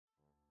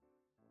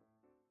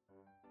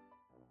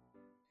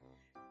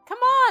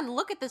everyone,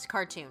 look at this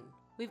cartoon.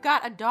 We've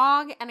got a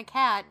dog and a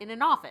cat in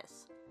an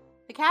office.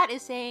 The cat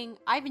is saying,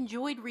 I've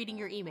enjoyed reading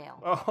your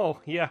email. Oh,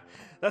 yeah.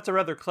 That's a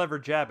rather clever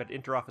jab at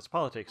interoffice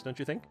politics, don't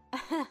you think?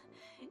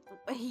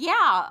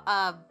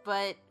 Yeah,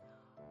 but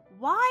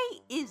why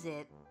is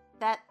it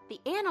that the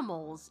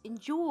animals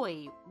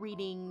enjoy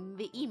reading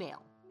the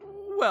email?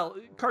 Well,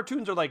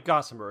 cartoons are like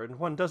Gossamer, and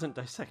one doesn't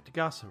dissect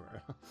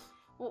Gossamer.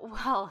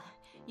 Well,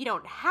 you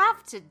don't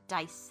have to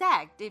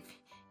dissect if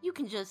you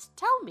can just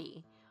tell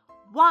me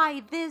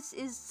why this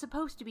is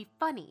supposed to be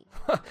funny.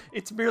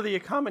 It's merely a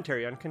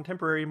commentary on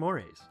contemporary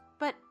mores.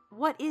 But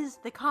what is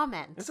the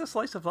comment? It's a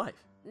slice of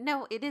life.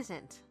 No, it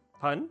isn't.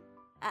 Pun?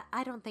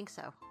 I don't think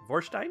so.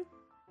 Vorstein?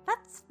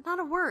 That's not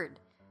a word.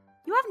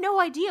 You have no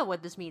idea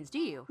what this means, do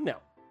you? No.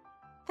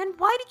 Then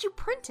why did you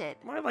print it?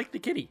 I like the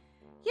kitty.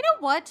 You know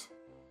what?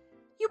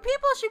 You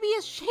people should be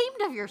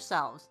ashamed of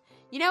yourselves.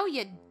 You know,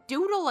 you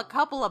doodle a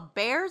couple of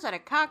bears at a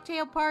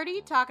cocktail party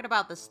talking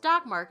about the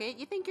stock market,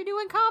 you think you're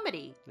doing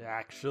comedy.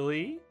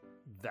 Actually,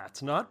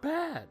 that's not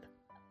bad.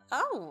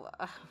 Oh,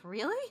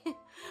 really?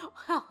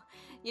 Well,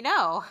 you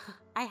know,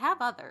 I have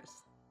others.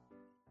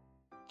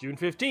 June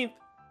 15th,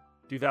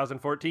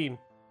 2014.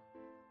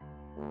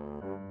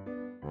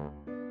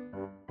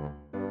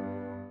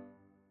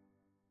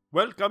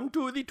 Welcome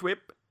to the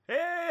TWIP.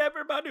 Hey,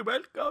 everybody,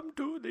 welcome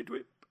to the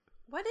TWIP.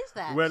 What is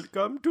that?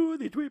 Welcome to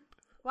the TWIP.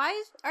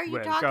 Are you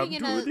Welcome talking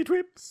in to a the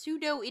TWIP.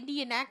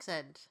 pseudo-Indian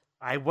accent?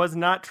 I was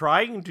not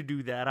trying to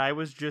do that.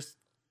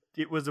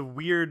 It was a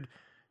weird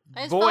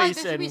I just feel like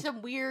voice there should be and...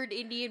 some weird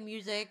Indian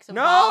music, some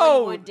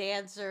No! Bollywood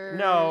dancers.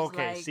 No,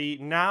 okay, like... see,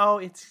 now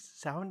it's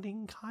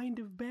sounding kind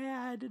of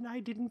bad, and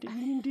I didn't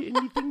mean to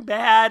anything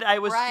bad. I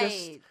was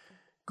just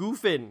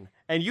goofing,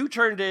 and you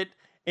turned it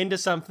into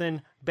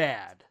something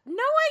bad.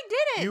 No, I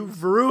didn't.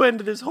 You've ruined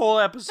this whole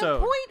The episode.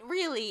 point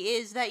really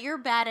is that you're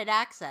bad at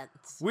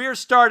accents. We're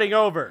starting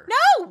over.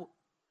 No!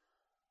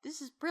 This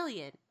is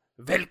brilliant.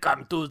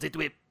 Welcome to the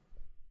TWIP.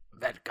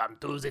 Welcome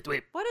to the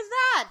TWIP. What is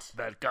that?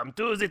 Welcome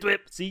to the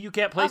TWIP. See, you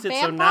can't place A it,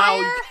 vampire?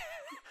 so now...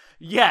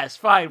 Yes,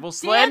 fine. We'll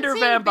slander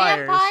Dancing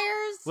vampires.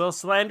 vampires? We'll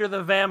slander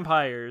the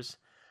vampires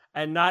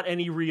and not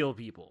any real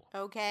people.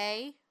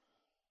 Okay.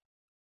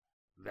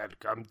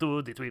 Welcome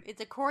to the TWIP.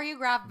 It's a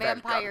choreographed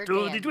vampire Welcome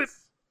to dance. the TWIP.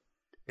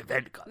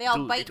 Welcome They all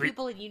to bite the TWIP.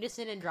 people in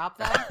unison and drop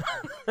them.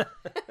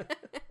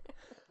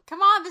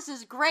 Come on, this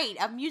is great.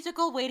 A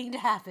musical waiting to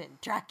happen.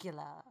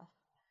 Dracula.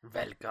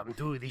 Welcome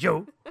to the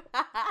show.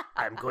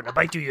 I'm gonna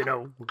bite you, you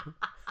know.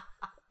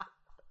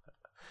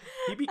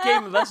 He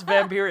became less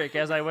vampiric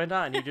as I went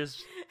on. He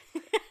just...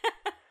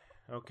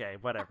 Okay,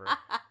 whatever.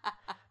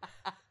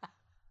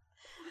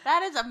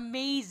 That is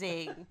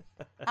amazing.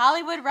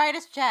 Hollywood, write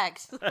us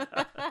checks.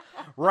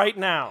 Right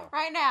now.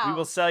 Right now. We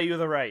will sell you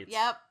the rights.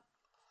 Yep.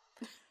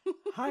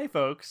 Hi,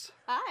 folks.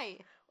 Hi.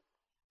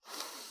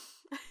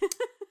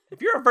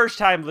 If you're a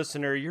first-time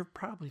listener, you're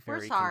probably We're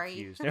very sorry.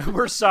 confused.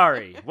 We're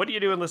sorry. What are you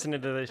doing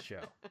listening to this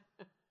show?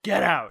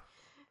 Get out.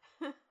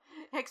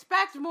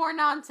 Expect more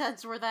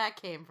nonsense where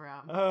that came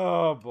from.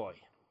 Oh, boy.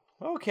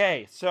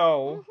 Okay,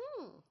 so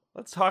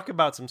let's talk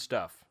about some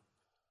stuff.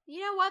 You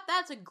know what?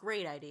 That's a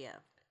great idea.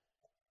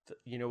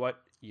 You know what?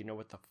 You know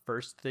what the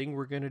first thing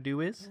we're going to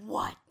do is?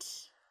 What?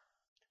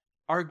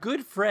 Our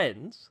good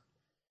friends,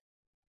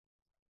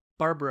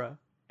 Barbara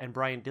and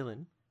Brian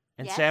Dillon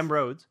and Yes? Sam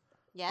Rhodes,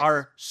 Yes?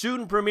 are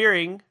soon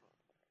premiering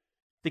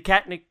the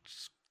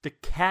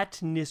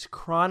Katniss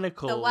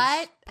Chronicles The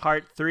what?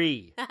 Part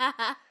 3.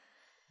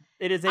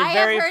 It is a I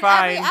very have heard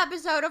fine... every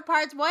episode of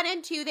parts 1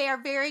 and 2. They are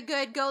very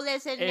good. Go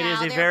listen It now. is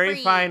a They're very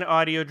free. fine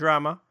audio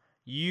drama.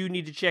 You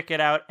need to check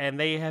it out, and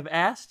they have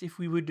asked if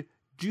we would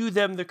do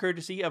them the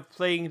courtesy of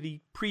playing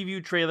the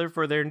preview trailer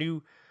for their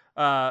new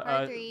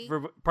Part 3.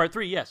 for Part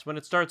 3, yes, when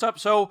it starts up.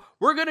 So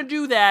we're gonna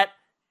do that,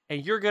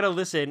 and you're gonna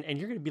listen, and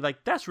you're gonna be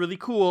like, "That's really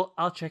cool.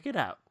 I'll check it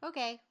out."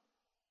 Okay.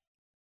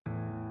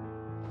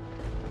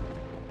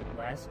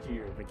 Last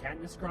year, the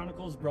Katniss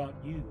Chronicles brought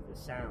you the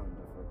sound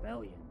of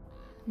rebellion.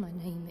 My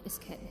name is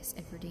Katniss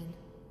Everdeen.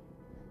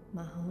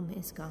 My home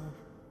is gone,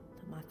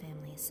 but my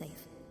family is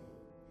safe.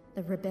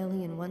 The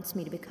rebellion wants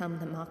me to become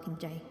the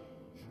Mockingjay,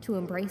 to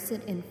embrace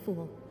it in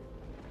full.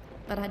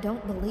 But I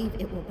don't believe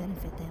it will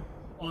benefit them.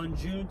 On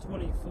June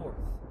 24th,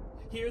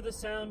 hear the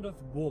sound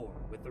of war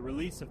with the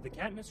release of the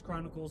Katniss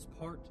Chronicles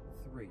Part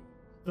 3,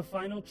 the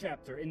final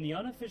chapter in the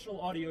unofficial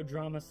audio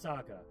drama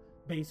saga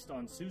based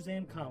on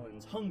Suzanne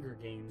Collins' Hunger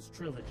Games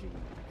trilogy.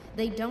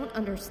 They don't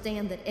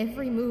understand that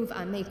every move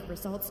I make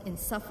results in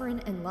suffering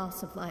and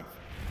loss of life.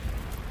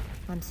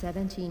 I'm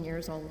 17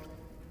 years old,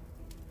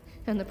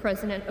 and the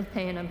president of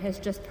Panem has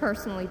just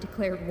personally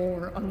declared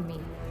war on me.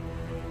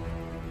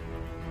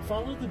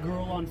 Follow the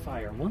Girl on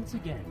Fire once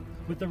again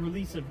with the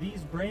release of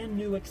these brand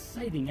new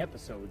exciting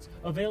episodes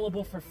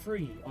available for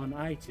free on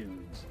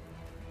iTunes.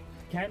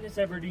 Katniss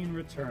Everdeen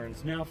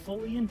returns, now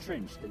fully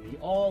entrenched in the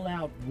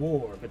all-out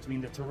war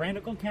between the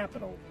tyrannical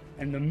capital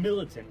and the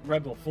militant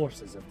rebel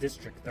forces of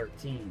District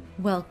 13.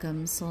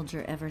 Welcome,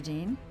 Soldier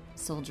Everdeen.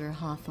 Soldier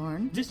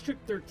Hawthorne.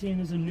 District 13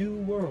 is a new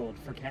world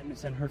for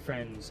Katniss and her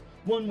friends,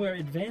 one where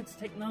advanced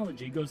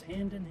technology goes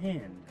hand in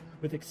hand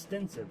with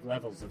extensive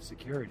levels of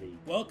security.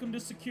 Welcome to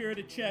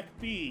Security Check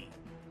B.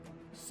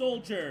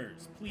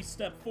 Soldiers, please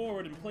step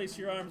forward and place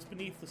your arms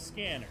beneath the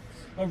scanners.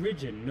 A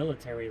rigid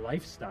military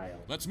lifestyle.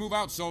 Let's move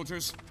out,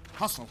 soldiers.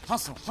 Hustle,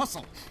 hustle,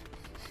 hustle.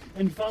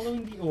 And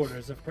following the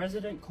orders of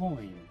President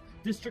Coin,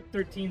 District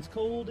 13's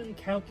cold and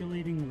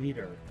calculating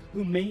leader,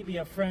 who may be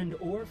a friend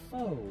or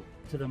foe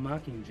to the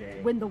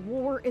Mockingjay. When the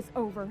war is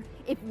over,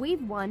 if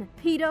we've won,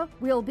 Peeta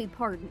will be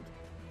pardoned.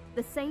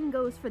 The same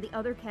goes for the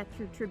other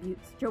captured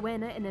tributes,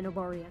 Joanna and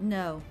Enobaria.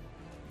 No.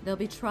 They'll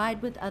be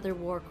tried with other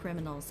war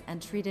criminals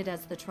and treated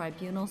as the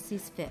tribunal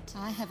sees fit.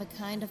 I have a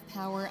kind of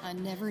power I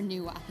never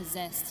knew I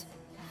possessed.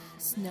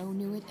 Snow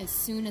knew it as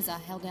soon as I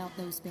held out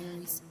those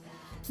berries.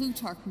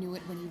 Plutarch knew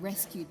it when he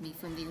rescued me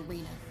from the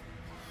arena.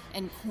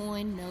 And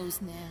Coin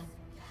knows now.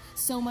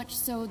 So much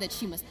so that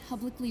she must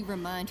publicly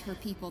remind her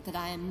people that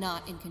I am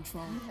not in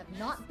control. You have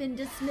not been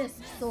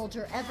dismissed,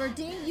 Soldier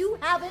Everdeen. You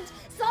haven't.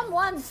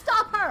 Someone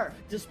stop her!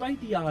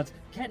 Despite the odds,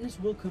 Katniss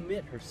will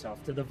commit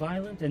herself to the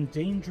violent and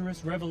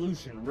dangerous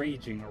revolution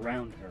raging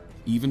around her.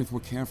 Even if we're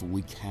careful,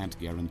 we can't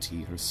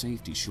guarantee her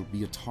safety. She'll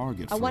be a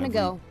target for I want to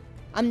go.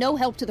 I'm no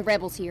help to the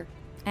rebels here.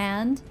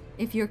 And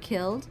if you're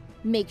killed,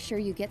 make sure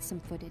you get some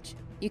footage.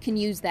 You can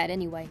use that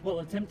anyway. While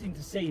attempting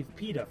to save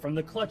Peeta from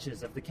the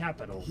clutches of the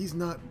Capitol. He's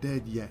not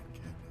dead yet,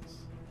 Katniss.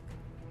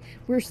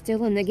 We're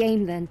still in the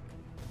game then.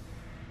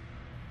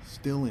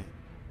 Still in.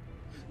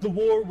 The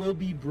war will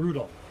be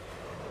brutal.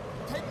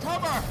 Take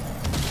cover!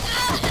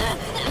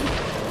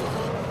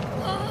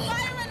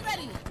 Firemen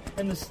ready!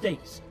 And the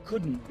stakes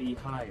couldn't be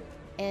higher.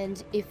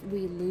 And if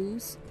we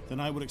lose?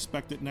 Then I would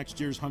expect that next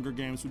year's Hunger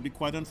Games would be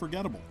quite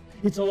unforgettable.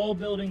 It's all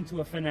building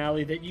to a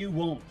finale that you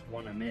won't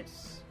want to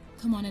miss.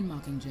 Come on in,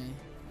 Mockingjay.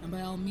 And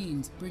by all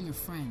means, bring your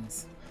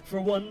friends. For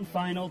one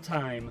final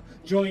time,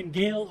 join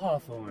Gale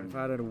Hawthorne. If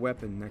I had a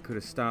weapon that could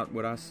have stopped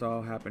what I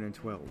saw happen in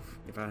 12,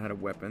 if I had a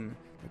weapon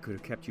that could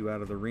have kept you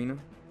out of the arena,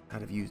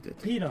 I'd have used it.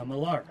 Peeta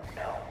Mellark.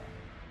 No.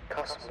 It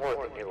costs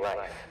more than your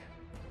life.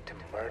 To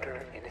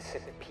murder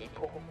innocent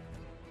people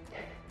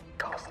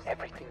costs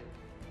everything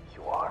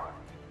you are.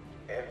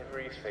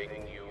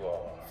 Everything you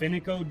are.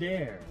 Finnick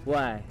Odair.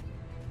 Why?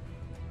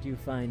 Do you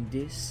find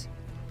this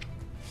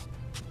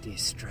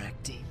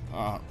distracting?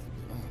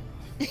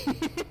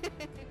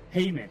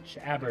 Haymitch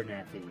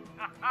Abernathy.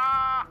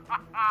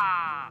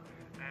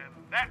 And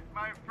that,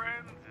 my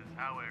friends, is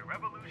how a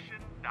revolution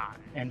dies.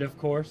 And of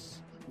course,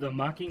 the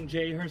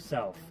Mockingjay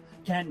herself,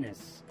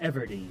 Katniss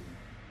Everdeen.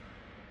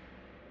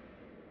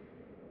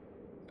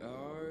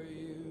 Are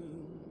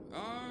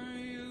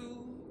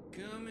you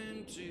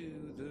coming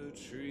to the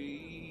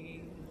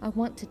tree? I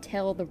want to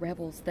tell the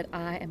rebels that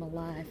I am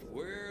alive.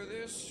 Where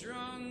they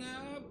strung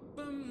up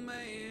a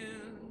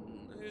man,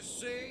 they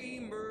say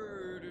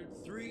murdered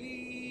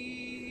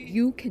 3.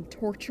 You can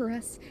torture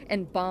us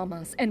and bomb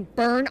us and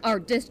burn our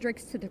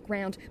districts to the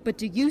ground, but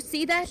do you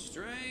see that?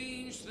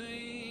 Strange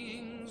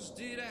things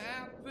did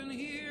happen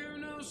here,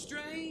 no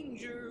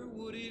stranger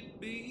would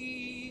it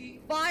be.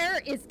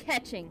 Fire is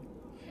catching,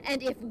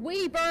 and if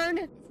we burn...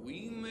 If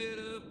we met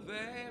up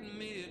at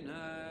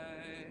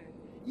midnight,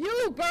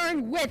 you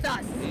burn with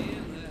us!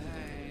 In the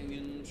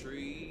hanging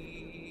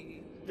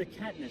tree. The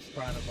Katniss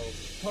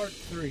Chronicles, Part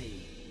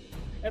 3.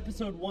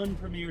 Episode 1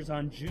 premieres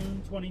on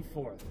June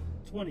 24th,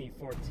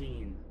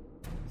 2014.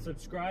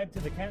 Subscribe to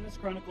the Katniss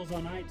Chronicles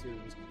on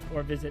iTunes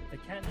or visit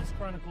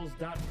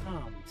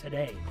thekatnisschronicles.com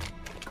today.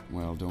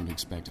 Well, don't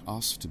expect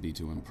us to be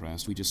too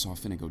impressed. We just saw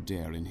Finnick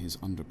Odair in his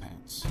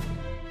underpants.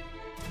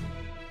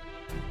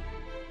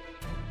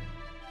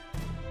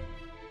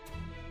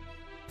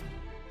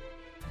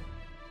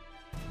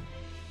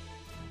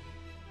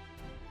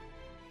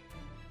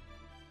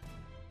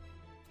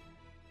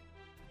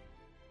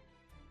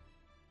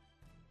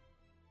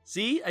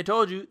 See, I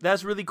told you,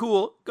 that's really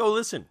cool. Go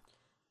listen.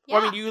 Yeah.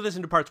 Well, I mean, you can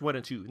listen to parts 1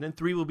 and 2, and then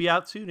 3 will be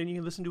out soon, and you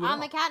can listen to it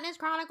on all.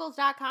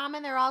 thekatnisschronicles.com,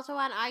 and they're also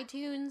on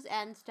iTunes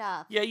and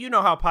stuff. Yeah, you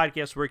know how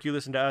podcasts work. You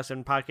listen to us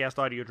and podcast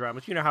audio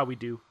dramas. You know how we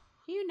do.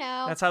 You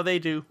know. That's how they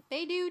do.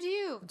 They do,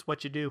 too. That's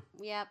what you do.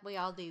 Yep, we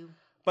all do.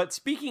 But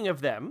speaking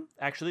of them,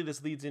 actually,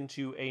 this leads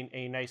into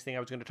a nice thing I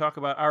was going to talk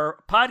about.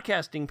 Our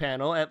podcasting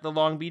panel at the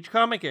Long Beach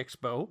Comic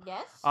Expo.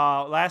 Yes.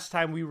 Last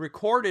time we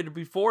recorded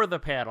before the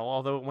panel,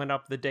 although it went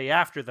up the day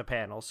after the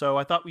panel. So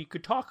I thought we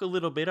could talk a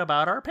little bit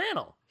about our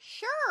panel.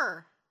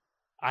 Sure.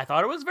 I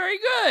thought it was very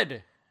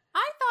good.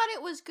 I thought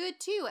it was good,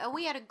 too. And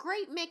we had a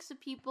great mix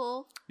of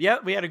people. Yeah,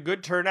 we had a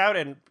good turnout,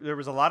 and there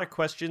was a lot of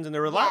questions. And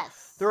there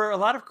were a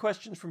lot of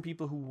questions from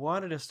people who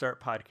wanted to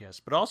start podcasts,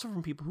 but also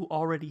from people who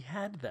already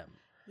had them.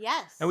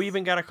 Yes. And we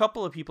even got a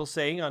couple of people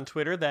saying on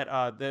Twitter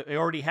that they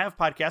already have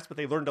podcasts, but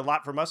they learned a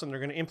lot from us, and they're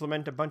going to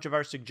implement a bunch of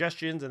our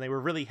suggestions, and they were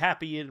really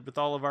happy with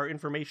all of our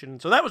information.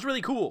 So that was really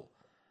cool.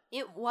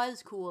 It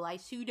was cool. I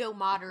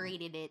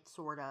pseudo-moderated it,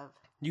 sort of.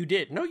 You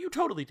did. No, you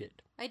totally did.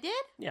 I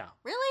did? Yeah.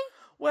 Really?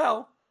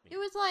 Well, It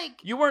was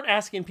like... You weren't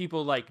asking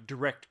people, like,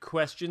 direct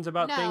questions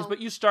about things,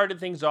 but you started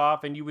things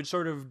off, and you would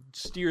sort of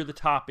steer the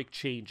topic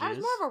changes. I was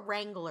more of a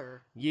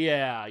wrangler.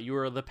 Yeah, you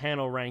were the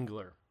panel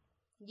wrangler.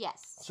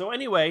 Yes. So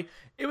anyway,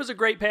 it was a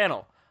great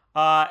panel.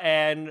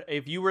 And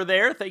if you were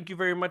there, thank you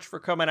very much for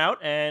coming out,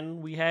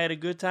 and we had a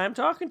good time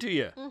talking to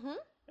you. Mm-hmm.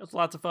 It was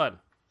lots of fun.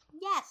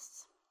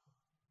 Yes.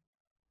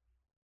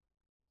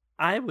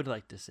 I would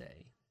like to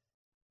say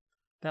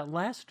that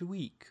last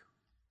week,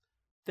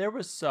 there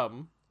was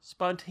some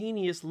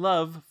spontaneous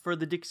love for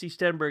the Dixie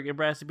Stenberg and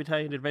Brassy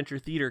Battalion Adventure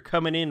Theater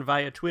coming in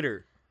via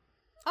Twitter.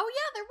 Oh,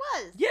 yeah, there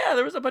was. Yeah,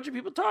 there was a bunch of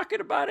people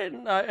talking about it.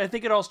 And I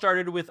think it all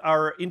started with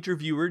our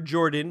interviewer,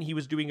 Jordan. He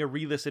was doing a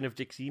re-listen of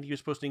Dixie, and he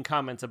was posting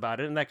comments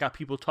about it, and that got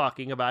people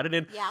talking about it.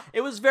 And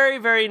it was very,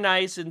 very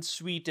nice and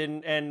sweet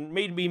and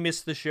made me miss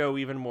the show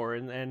even more.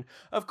 And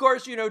of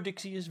course, you know,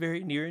 Dixie is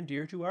very near and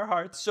dear to our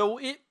hearts. So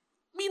it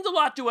means a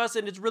lot to us,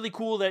 and it's really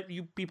cool that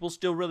you people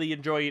still really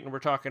enjoy it and we're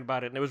talking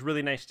about it. And it was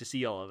really nice to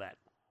see all of that.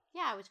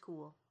 Yeah, it was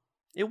cool.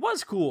 It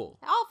was cool.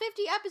 All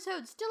 50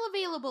 episodes still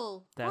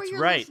available for your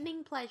right.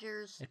 listening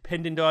pleasures. At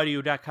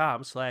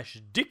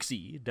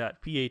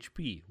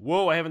pendantaudio.com/dixie.php.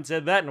 Whoa, I haven't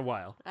said that in a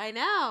while. I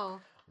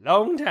know.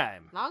 Long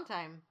time. Long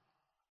time.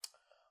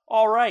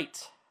 All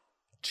right.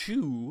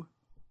 2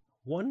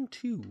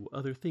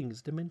 other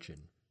things to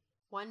mention.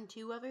 1,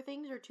 2 other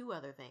things or 2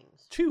 other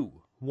things? 2.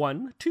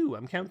 1, 2.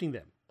 I'm counting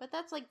them. But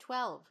that's like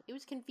 12. It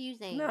was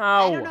confusing. No.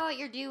 I don't know what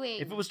you're doing.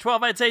 If it was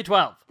 12, I'd say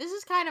 12. This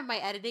is kind of my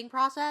editing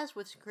process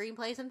with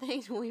screenplays and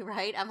things when we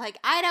write. I'm like,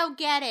 I don't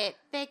get it.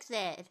 Fix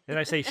it. Then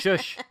I say,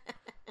 shush.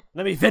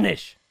 Let me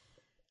finish.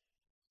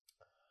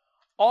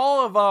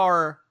 All of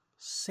our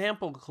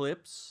sample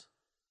clips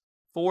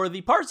for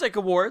the Parsec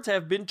Awards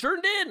have been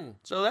turned in.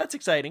 So that's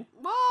exciting.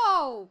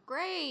 Whoa,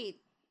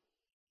 great.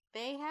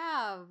 They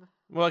have.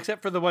 Well,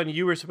 except for the one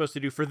you were supposed to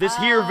do for this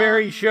here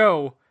very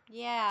show.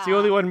 Yeah. It's the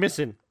only one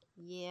missing.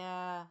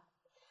 Yeah.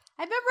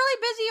 I've been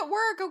really busy at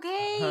work,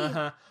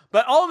 okay?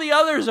 But all the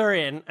others are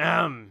in.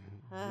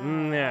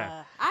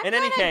 Yeah. I'm in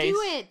any case,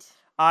 do it.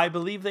 I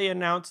believe they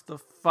announced the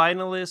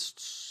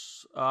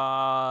finalists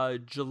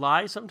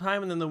July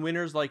sometime, and then the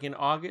winners like in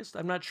August.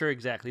 I'm not sure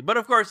exactly. But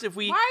of course, if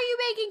we... Why are you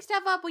making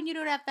stuff up when you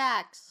don't have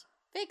facts?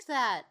 Fix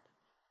that.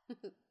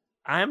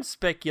 I'm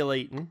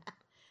speculating.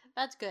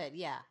 That's good,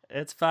 yeah.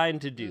 It's fine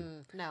to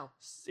do. No.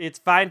 It's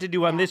fine to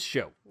do on this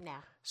show. No.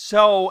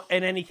 So,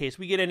 in any case,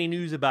 we get any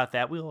news about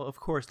that, we'll, of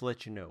course,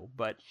 let you know.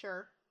 But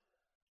sure,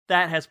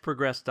 that has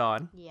progressed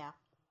on. Yeah.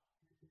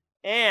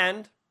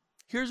 And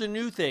here's a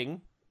new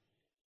thing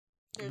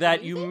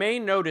that you may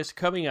notice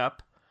coming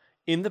up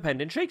in the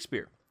Pendant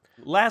Shakespeare.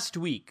 Last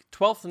week,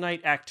 12th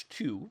Night Act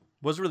 2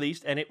 was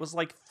released, and it was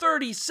like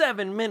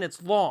 37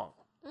 minutes long.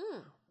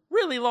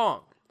 Really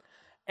long.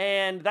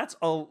 And that's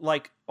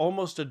like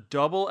almost a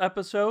double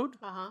episode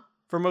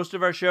for most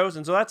of our shows.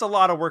 And so that's a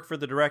lot of work for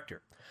the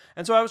director.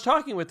 And so I was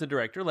talking with the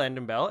director,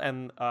 Landon Bell,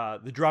 and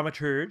the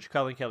dramaturge,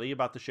 Colin Kelly,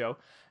 about the show.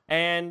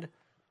 And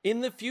in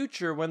the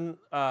future, when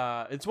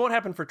it won't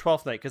happen for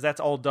 12th Night, because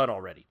that's all done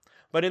already.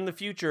 But in the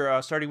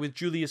future, starting with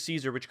Julius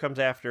Caesar, which comes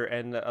after,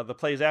 and the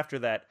plays after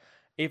that,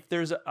 if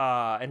there's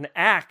an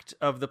act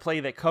of the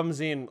play that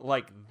comes in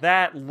like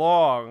that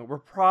long, we're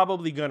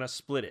probably going to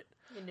split it.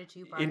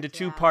 Into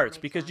two parts,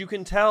 because you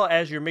can tell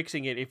as you're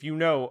mixing it, if you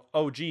know,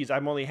 oh geez,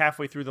 I'm only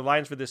halfway through the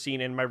lines for this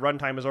scene and my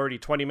runtime is already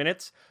 20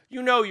 minutes,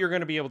 you know you're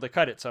going to be able to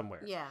cut it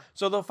somewhere. Yeah.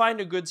 So they'll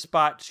find a good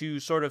spot to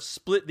sort of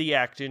split the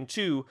act in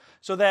two,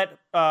 so that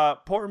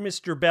poor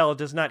Mr. Bell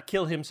does not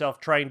kill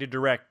himself trying to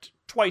direct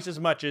twice as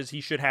much as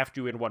he should have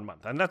to in 1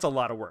 month. And that's a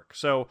lot of work.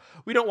 So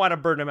we don't want to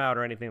burn him out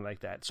or anything like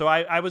that. So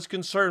I was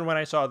concerned when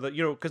I saw that,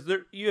 you know, because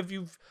if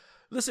you've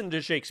listened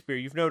to Shakespeare,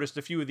 you've noticed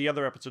a few of the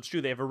other episodes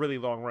too, they have a really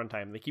long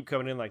runtime. They keep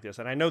coming in like this.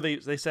 And I know they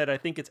said, I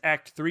think it's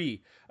Act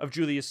 3 of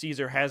Julius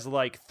Caesar has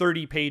like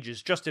 30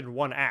 pages just in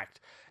one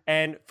act.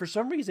 And for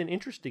some reason,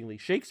 interestingly,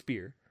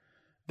 Shakespeare,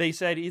 they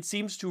said it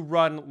seems to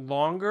run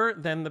longer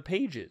than the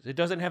pages. It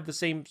doesn't have the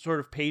same sort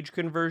of page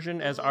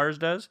conversion as ours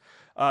does.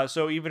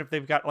 So even if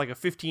they've got like a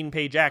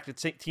 15-page act, it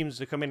seems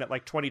to come in at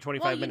like 20,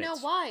 25 minutes. Well,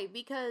 you know why?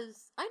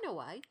 Because I know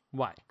why.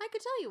 Why? I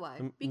could tell you why.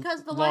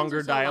 Because the longer lines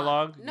are so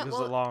dialogue. Long. No, because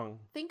the long.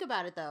 Think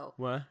about it though.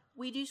 What?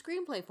 We do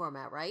screenplay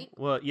format, right?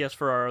 Well, yes,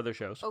 for our other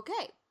shows.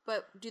 Okay,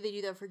 but do they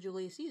do that for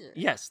Julius Caesar?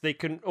 Yes, they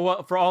can.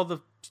 Well, for all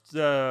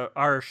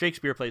our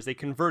Shakespeare plays, they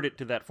convert it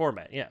to that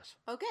format. Yes.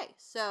 Okay,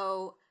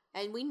 so.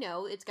 And we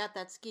know it's got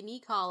that skinny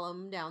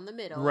column down the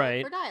middle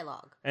for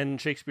dialogue. And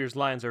Shakespeare's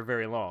lines are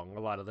very long, a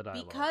lot of the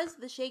dialogue. Because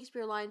the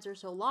Shakespeare lines are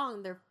so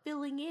long, they're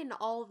filling in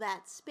all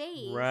that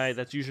space. Right,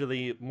 that's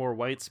usually more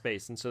white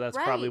space, and so that's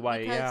probably why,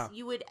 because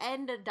you would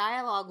end a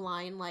dialogue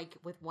line like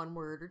with 1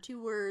 word or 2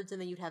 words,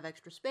 and then you'd have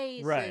extra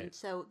space. Right. And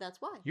so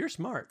that's why. You're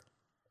smart.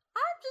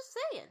 I'm just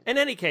saying. In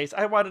any case,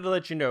 I wanted to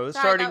let you know.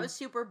 Sorry, that was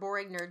super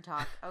boring nerd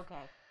talk. Okay.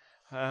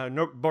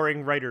 No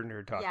boring writer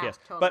nerd talk, yeah, yes.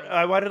 Totally. But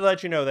I wanted to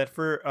let you know that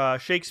for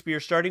Shakespeare,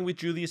 starting with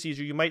Julius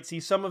Caesar, you might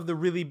see some of the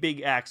really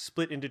big acts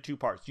split into 2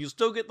 parts. You'll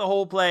still get the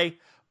whole play,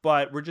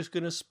 but we're just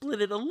going to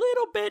split it a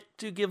little bit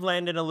to give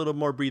Landon a little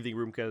more breathing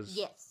room, because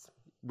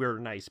we're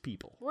nice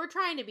people. We're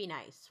trying to be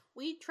nice.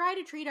 We try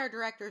to treat our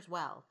directors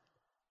well.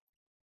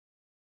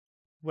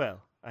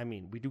 Well, I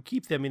mean, we do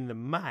keep them in the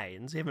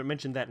mines. We haven't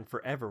mentioned that in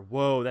forever.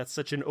 Whoa, that's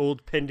such an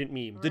old pendant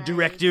meme. Right. The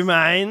director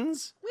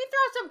mines. We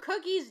throw some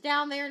cookies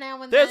down there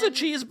now and There's then. a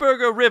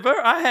cheeseburger river.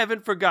 I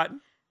haven't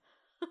forgotten.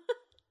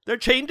 They're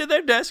chained to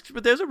their desks,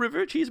 but there's a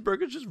river of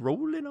cheeseburgers just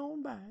rolling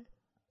on by.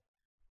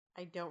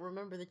 I don't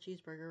remember the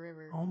cheeseburger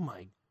river. Oh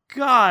my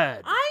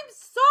God. I'm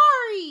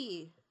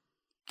sorry.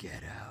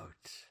 Get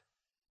out.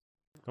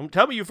 Don't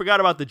tell me you forgot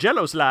about the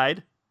Jell-O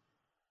slide.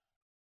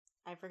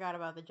 I forgot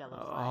about the Jell-O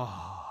slide.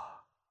 Oh.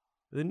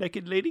 The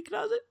naked lady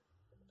closet?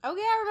 Oh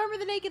yeah, I remember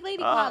the naked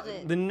lady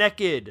closet. The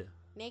naked.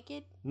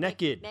 Naked?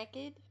 Naked.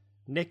 Naked?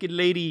 Naked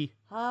lady.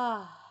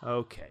 Ah.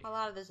 Okay. A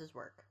lot of this is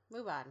work.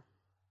 Move on.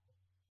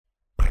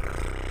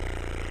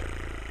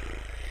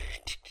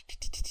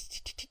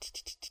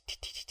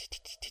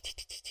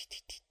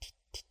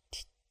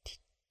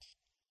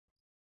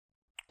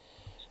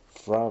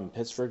 From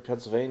Pittsburgh,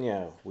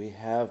 Pennsylvania, we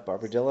have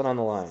Barbara Dillon on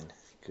the line.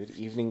 Good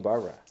evening,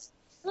 Barbara.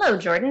 Hello,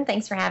 Jordan.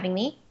 Thanks for having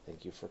me.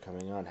 Thank you for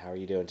coming on. How are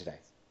you doing today?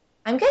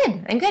 I'm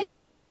good. I'm good.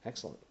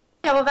 Excellent.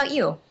 How about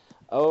you?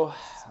 Oh,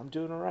 I'm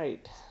doing all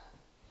right.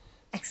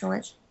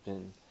 Excellent. It's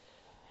been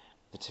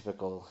the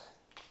typical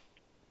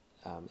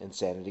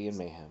insanity and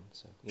mayhem.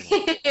 So,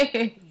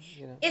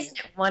 you know. Isn't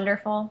it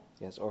wonderful?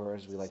 Yes, or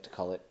as we like to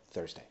call it,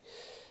 Thursday.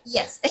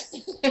 Yes.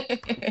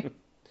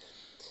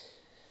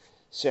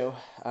 So,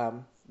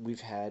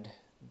 we've had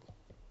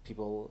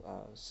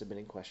people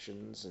submitting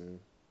questions, and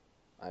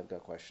I've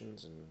got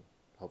questions, and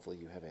hopefully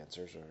you have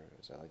answers, or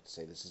as I like to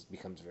say, this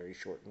becomes very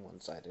short and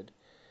one-sided.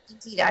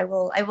 Indeed, I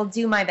will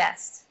do my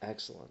best.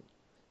 Excellent.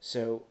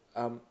 So,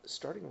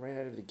 starting right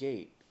out of the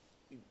gate,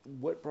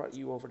 what brought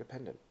you over to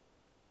Pendant?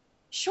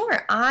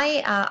 Sure.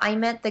 I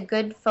met the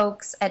good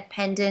folks at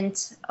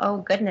Pendant, oh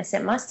goodness,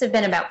 it must have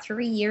been about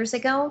 3 years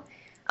ago,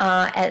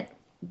 at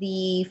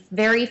the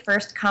very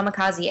first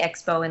Kamikaze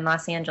Expo in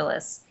Los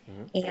Angeles.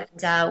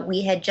 Mm-hmm. And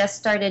we had just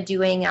started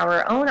doing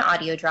our own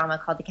audio drama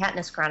called The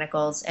Katniss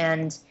Chronicles,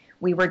 and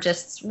we were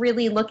just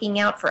really looking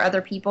out for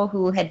other people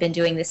who had been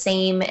doing the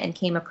same, and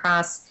came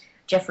across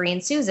Jeffrey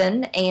and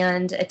Susan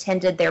and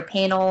attended their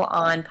panel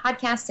on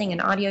podcasting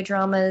and audio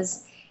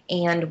dramas.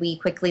 And we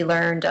quickly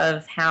learned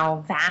of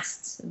how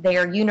vast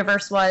their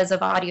universe was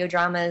of audio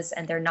dramas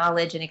and their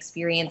knowledge and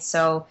experience.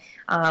 So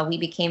we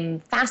became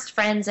fast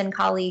friends and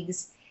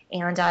colleagues.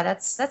 And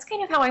that's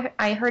kind of how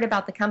I heard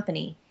about the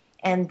company.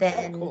 And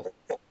then, cool.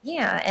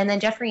 Yeah, and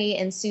then Jeffrey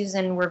and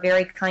Susan were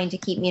very kind to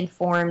keep me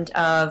informed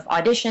of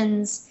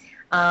auditions.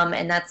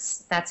 And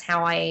that's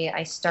how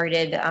I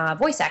started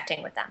voice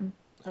acting with them.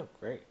 Oh,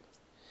 great.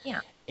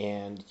 Yeah.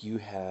 And you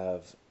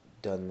have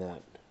done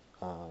that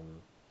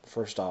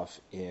first off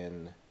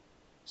in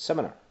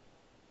Seminar.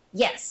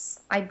 Yes,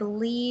 I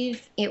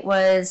believe it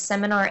was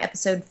Seminar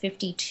episode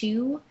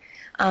 52.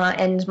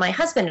 And my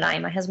husband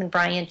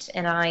Bryant,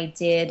 and I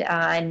did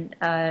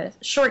a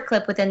short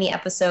clip within the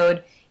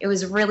episode. It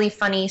was a really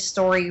funny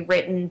story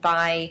written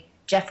by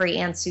Jeffrey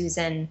and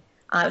Susan.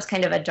 It was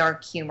kind of a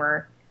dark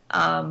humor.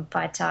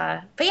 But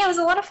yeah, it was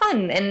a lot of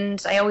fun,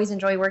 and I always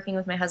enjoy working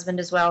with my husband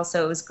as well,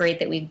 so it was great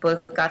that we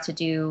both got to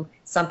do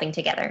something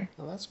together.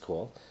 Oh, that's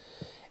cool.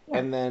 Yeah.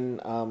 And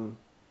then,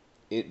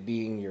 it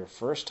being your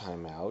first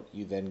time out,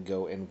 you then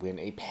go and win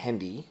a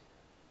Pendy.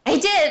 I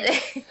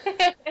did!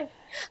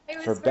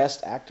 For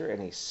Best Actor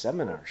in a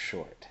Seminar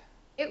Short.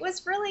 It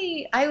was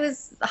really, I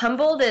was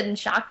humbled and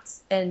shocked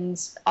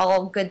and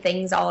all good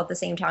things all at the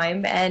same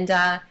time, and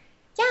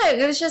yeah,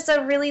 it was just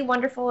a really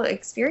wonderful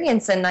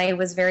experience, and I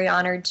was very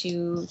honored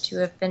to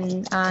have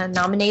been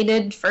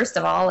nominated first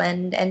of all,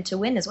 and to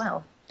win as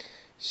well.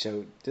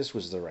 So this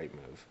was the right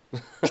move.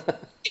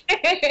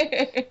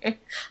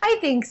 I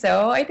think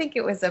so. I think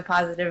it was a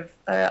positive,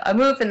 a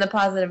move in the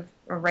positive,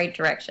 right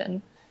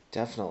direction.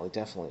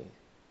 Definitely.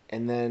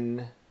 And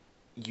then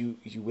you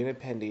win a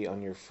Pendy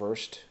on your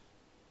first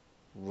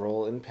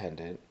role in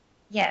Pendant.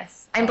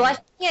 Yes, I'm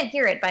blushing. You can't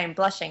hear it, but I'm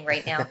blushing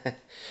right now.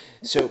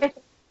 So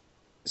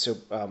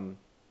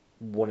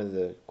one of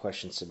the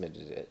questions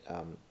submitted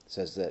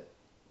says that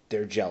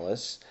they're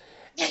jealous,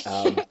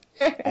 and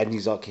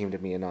these all came to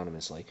me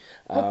anonymously.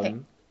 Okay.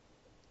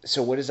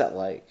 So what is that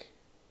like?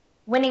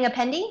 Winning a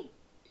Pendy?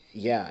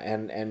 Yeah,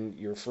 and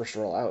your first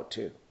role out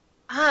too.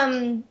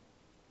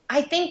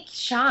 I think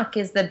shock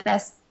is the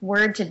best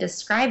word to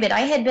describe it.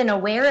 I had been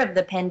aware of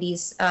the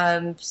Pendys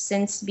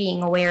since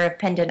being aware of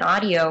Pendant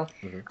Audio,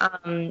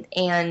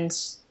 and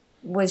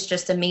was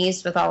just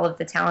amazed with all of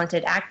the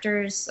talented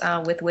actors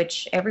with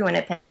which everyone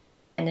at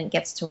Pendant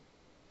gets to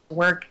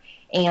work.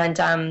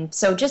 And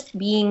so just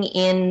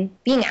being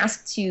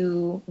asked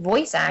to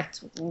voice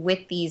act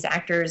with these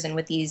actors and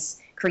with these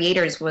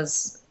creators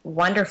was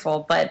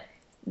wonderful. But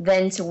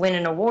then to win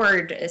an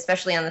award,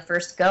 especially on the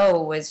first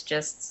go, was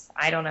just,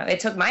 I don't know, it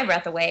took my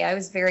breath away. I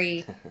was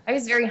very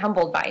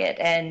humbled by it,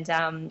 and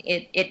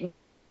it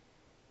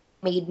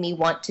made me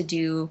want to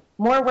do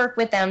more work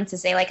with them, to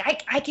say, like,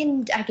 I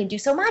can do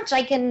so much.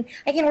 I can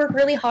work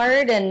really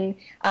hard and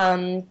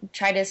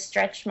try to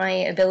stretch my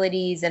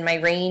abilities and my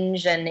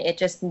range, and it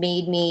just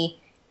made me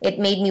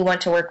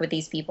want to work with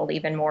these people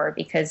even more,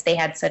 because they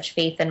had such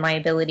faith in my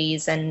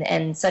abilities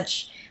and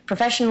such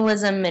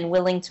professionalism and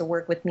willing to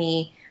work with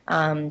me,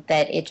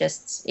 that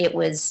it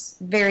was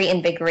very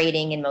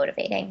invigorating and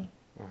motivating.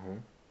 Mm-hmm.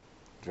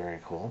 Very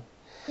cool.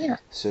 Yeah.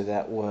 So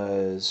that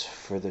was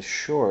for the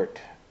short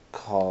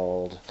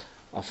called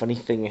A Funny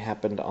Thing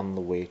Happened on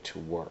the Way to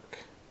Work.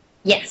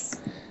 Yes.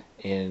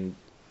 And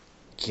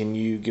can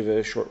you give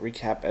a short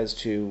recap as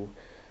to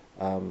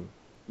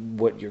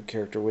what your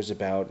character was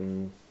about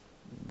and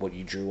what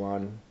you drew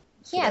on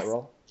for Yes. that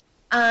role?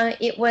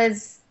 It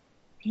was,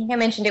 I think I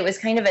mentioned it was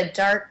kind of a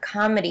dark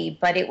comedy,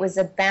 but it was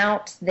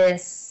about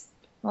this,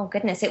 oh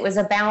goodness, it was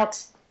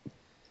about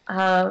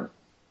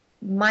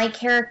my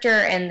character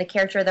and the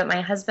character that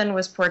my husband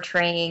was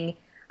portraying,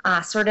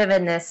 sort of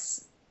in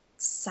this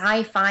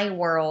sci-fi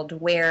world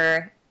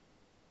where,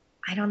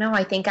 I don't know,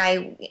 I think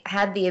I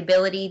had the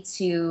ability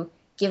to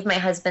give my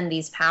husband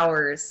these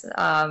powers,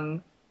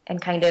 and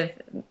kind of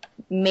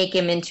make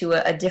him into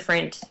a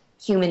different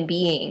human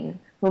being,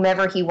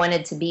 whomever he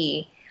wanted to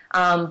be.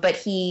 But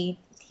he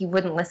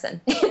wouldn't listen.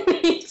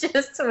 He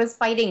just was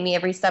fighting me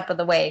every step of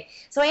the way.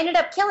 So I ended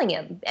up killing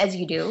him, as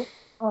you do.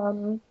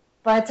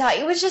 But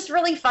it was just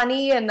really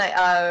funny, and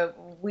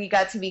we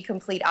got to be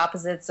complete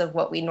opposites of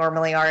what we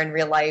normally are in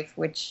real life,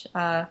 which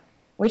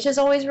is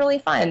always really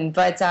fun.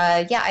 But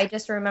yeah, I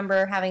just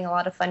remember having a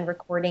lot of fun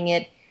recording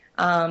it,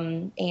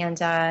 and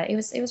it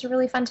was a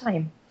really fun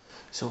time.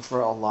 So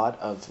for a lot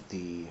of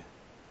the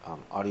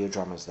audio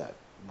dramas that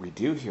we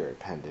do here at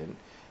Pendant,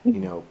 you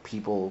know,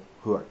 people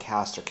who are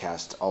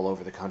cast all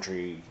over the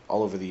country,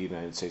 all over the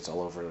United States,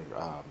 all over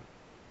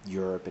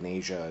Europe and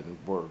Asia,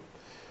 and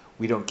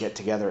we don't get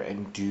together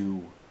and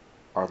do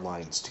our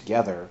lines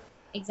together.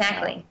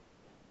 Exactly.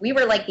 We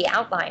were like the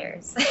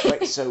outliers.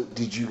 Right. So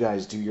did you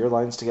guys do your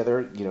lines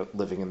together, you know,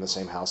 living in the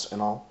same house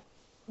and all?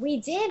 We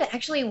did.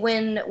 Actually,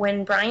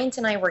 when Bryant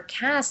and I were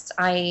cast,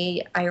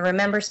 I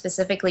remember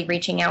specifically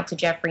reaching out to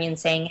Jeffrey and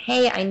saying,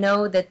 hey, I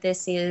know that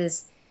this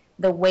is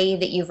the way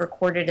that you've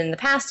recorded in the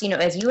past, you know,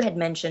 as you had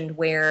mentioned,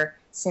 where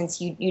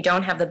since you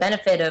don't have the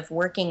benefit of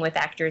working with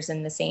actors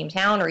in the same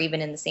town or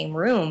even in the same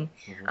room,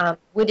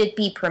 would it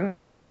be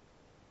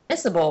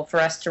permissible for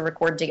us to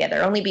record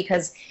together? Only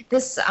because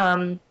this,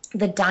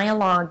 the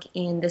dialogue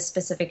in this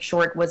specific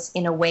short was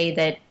in a way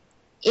that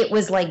it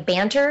was like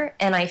banter,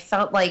 and I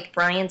felt like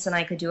Bryant and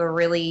I could do a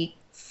really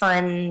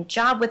fun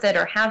job with it,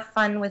 or have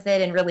fun with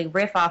it, and really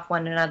riff off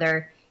one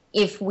another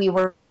if we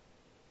were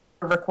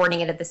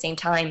recording it at the same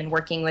time and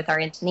working with our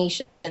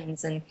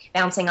intonations and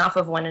bouncing off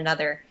of one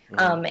another.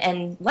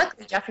 And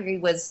luckily, Jeffrey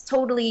was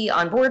totally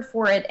on board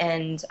for it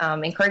and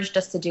encouraged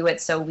us to do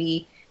it. So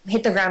we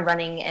hit the ground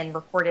running and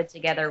recorded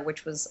together,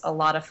 which was a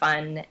lot of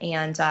fun.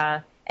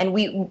 And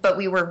we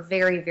were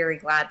very, very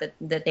glad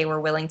that they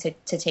were willing to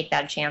take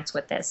that chance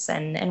with this,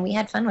 and we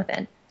had fun with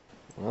it.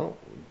 Well,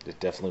 it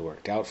definitely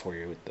worked out for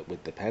you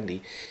with the Pendy.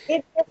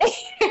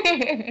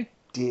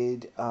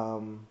 Did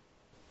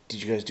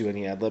you guys do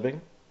any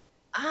ad-libbing?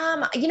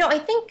 You know, I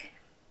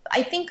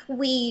think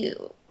we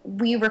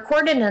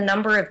recorded a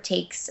number of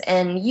takes,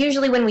 and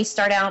usually when we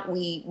start out,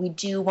 we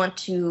do want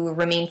to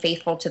remain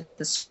faithful to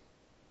the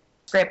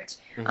script,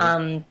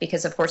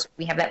 because of course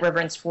we have that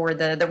reverence for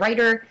the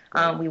writer.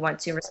 We want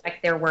to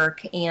respect their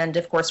work, and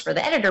of course for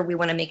the editor, we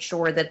want to make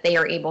sure that they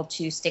are able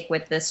to stick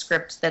with the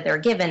script that they're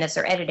given as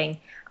they're editing.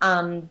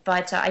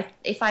 But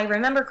if I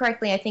remember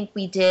correctly, I think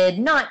we did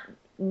not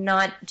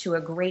to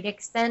a great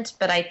extent,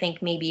 but I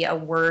think maybe a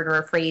word or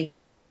a phrase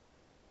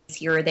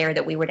here or there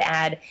that we would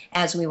add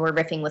as we were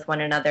riffing with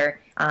one another,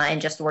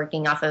 and just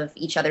working off of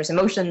each other's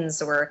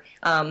emotions or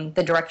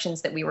the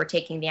directions that we were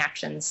taking the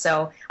actions.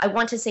 So I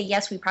want to say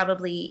yes, we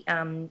probably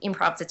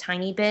improv'd a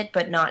tiny bit,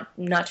 but not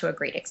to a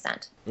great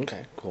extent.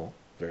 Okay, cool.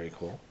 Very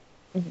cool.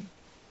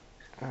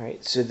 All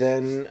right, so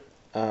then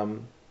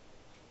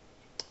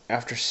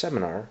after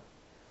seminar,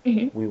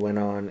 we went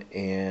on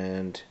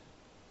and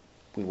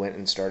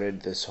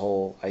started this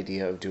whole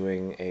idea of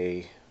doing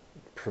a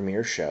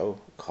premiere show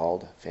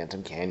called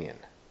Phantom Canyon.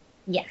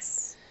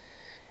 Yes.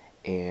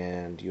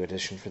 And you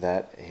auditioned for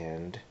that,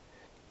 and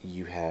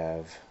you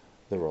have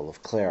the role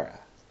of Clara.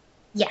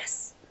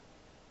 Yes.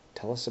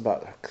 Tell us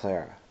about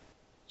Clara.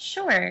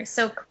 Sure.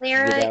 So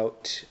Clara...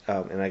 Without,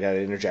 and I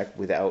gotta interject,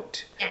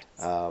 without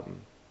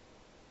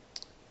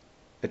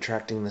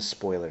attracting the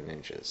spoiler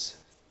ninjas.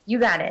 You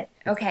got it.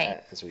 Okay.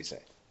 As we say.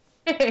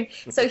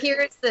 So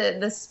here's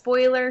the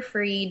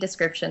spoiler-free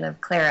description of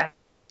Clara.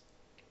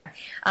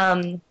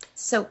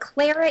 So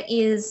Clara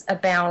is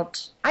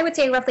about, I would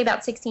say roughly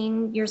about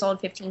 16 years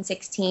old, 15,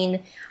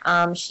 16.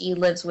 She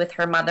lives with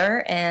her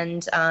mother,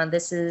 and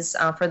this is,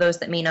 for those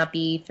that may not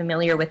be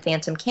familiar with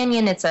Phantom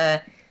Canyon, it's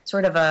a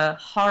sort of a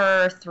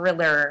horror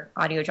thriller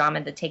audio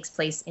drama that takes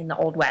place in the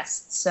Old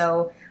West.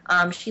 So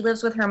she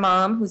lives with her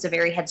mom, who's a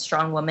very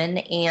headstrong woman,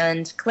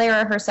 and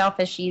Clara herself,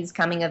 as she's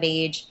coming of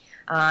age,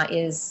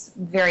 is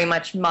very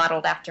much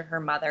modeled after her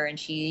mother, and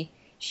she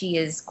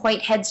is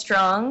quite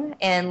headstrong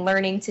and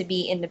learning to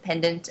be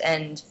independent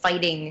and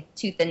fighting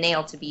tooth and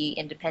nail to be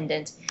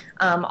independent.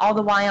 All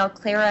the while,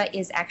 Clara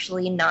is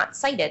actually not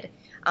sighted.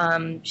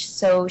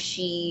 So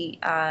she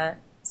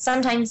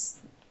sometimes,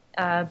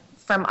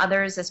 from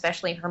others,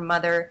 especially her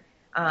mother,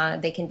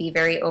 they can be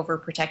very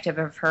overprotective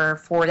of her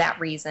for that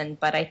reason.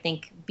 But I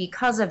think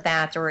because of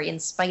that, or in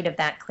spite of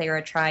that,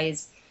 Clara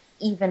tries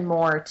even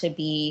more to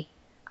be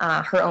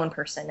her own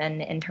person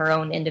and her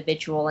own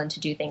individual and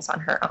to do things on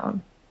her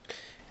own.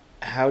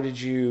 How did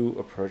you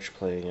approach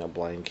playing a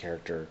blind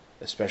character,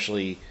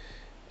 especially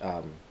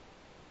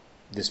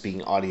this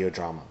being audio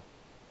drama?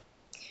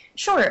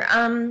 Sure.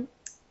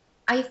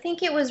 I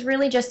think it was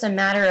really just a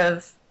matter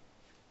of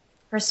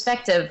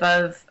perspective,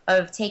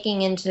 of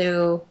taking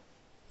into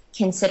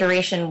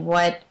consideration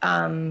what,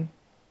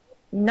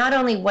 not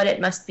only what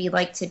it must be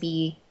like to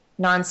be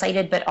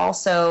non-sighted, but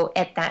also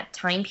at that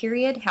time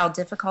period, how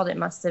difficult it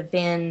must have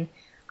been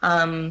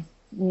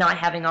not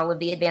having all of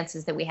the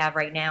advances that we have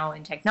right now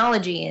in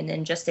technology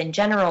and just in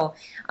general.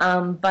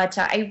 But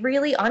I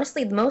really,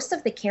 honestly, most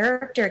of the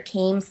character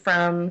came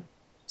from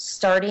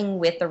starting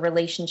with the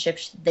relationship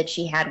that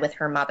she had with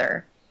her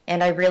mother.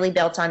 And I really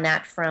built on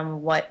that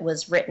from what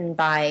was written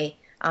by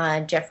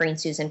Jeffrey and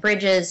Susan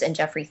Bridges and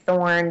Jeffrey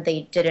Thorne.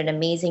 They did an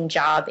amazing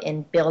job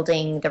in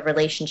building the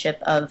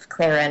relationship of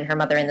Clara and her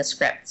mother in the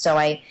script. So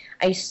I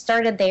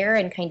started there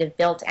and kind of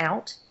built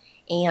out,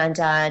 and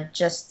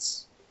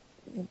just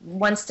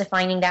once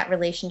defining that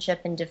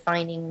relationship and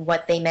defining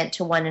what they meant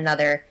to one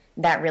another,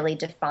 that really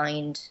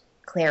defined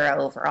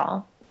Clara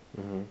overall.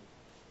 Mm-hmm.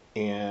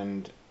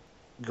 And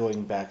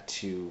going back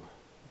to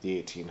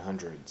the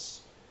 1800s.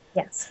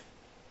 Yes.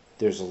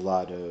 There's a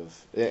lot of,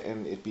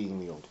 and it being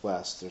the Old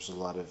West, there's a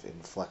lot of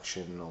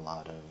inflection, a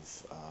lot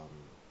of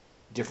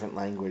different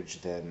language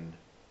than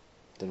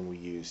we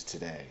use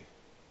today.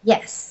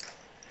 Yes.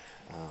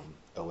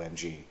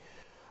 OMG.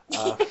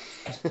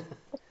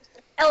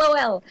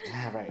 LOL.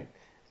 Right.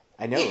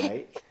 I know,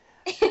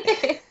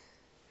 right?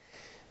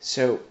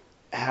 So,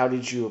 how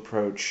did you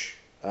approach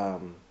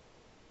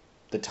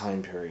the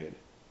time period?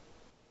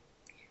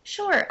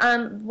 Sure.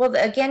 Well,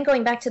 again,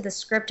 going back to the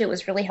script, it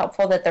was really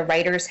helpful that the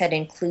writers had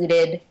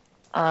included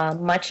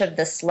much of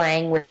the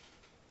slang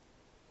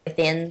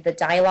within the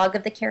dialogue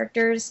of the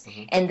characters,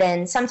 and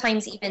then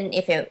sometimes even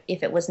if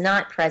it was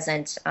not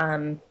present,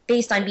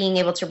 based on being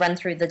able to run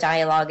through the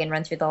dialogue and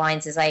run through the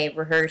lines as I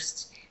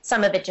rehearsed,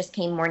 some of it just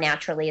came more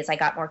naturally as I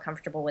got more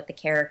comfortable with the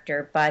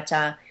character. But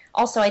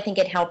also, I think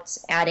it helped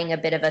adding a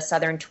bit of a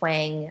southern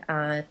twang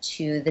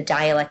to the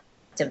dialect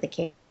of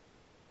the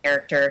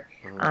character.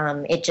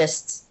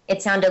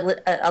 It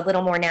sounded a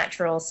little more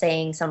natural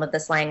saying some of the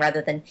slang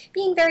rather than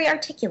being very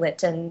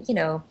articulate and,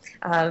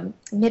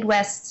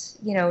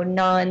 Midwest,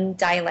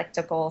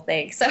 non-dialectical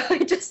thing. So I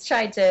just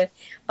tried to,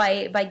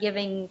 by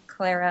giving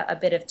Clara a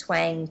bit of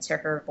twang to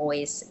her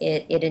voice,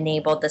 it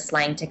enabled the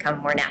slang to come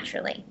more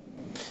naturally.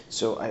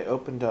 So I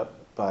opened up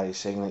by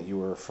saying that you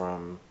were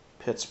from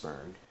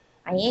Pittsburgh.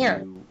 I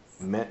am.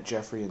 You met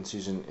Jeffrey and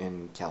Susan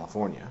in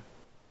California.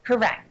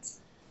 Correct.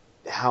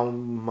 How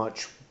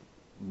much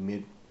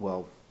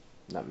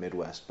not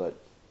Midwest, but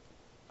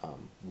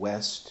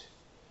West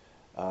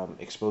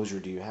exposure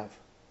do you have?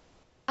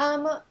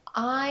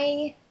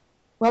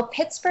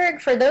 Pittsburgh,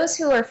 for those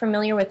who are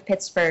familiar with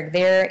Pittsburgh,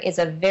 there is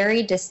a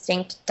very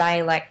distinct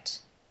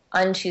dialect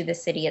unto the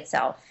city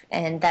itself,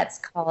 and that's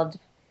called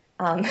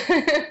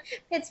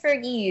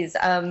Pittsburghese.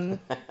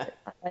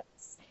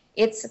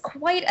 It's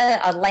quite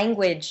a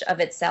language of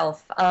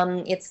itself.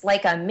 It's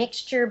like a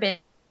mixture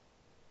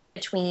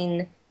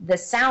between the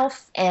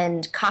South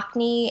and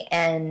Cockney,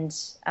 and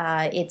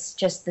it's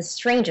just the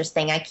strangest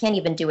thing. I can't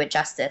even do it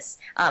justice.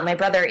 My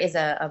brother is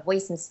a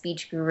voice and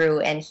speech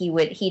guru, and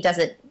he does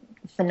it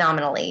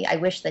phenomenally. I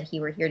wish that he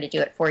were here to do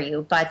it for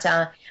you, but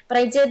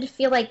I did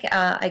feel like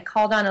I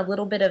called on a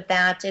little bit of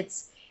that.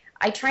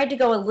 I tried to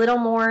go a little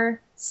more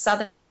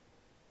southern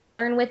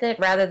with it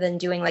rather than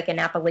doing like an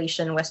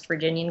Appalachian West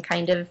Virginian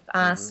kind of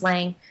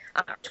slang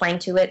twang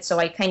to it. So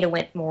I kind of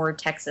went more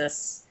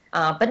Texas,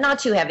 but not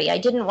too heavy. I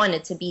didn't want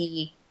it to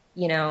be,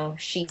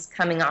 she's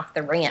coming off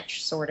the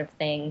ranch sort of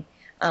thing,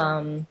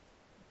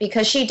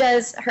 because she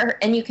does her,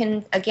 and you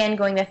can, again,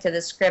 going back to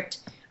the script,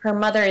 her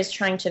mother is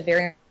trying to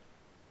very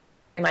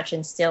much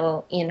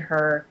instill in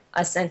her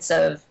a sense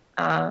of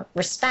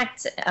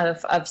respect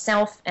of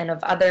self and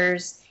of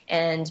others,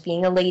 and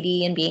being a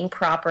lady and being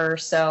proper.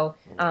 So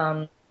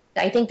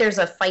I think there's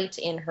a fight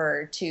in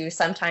her to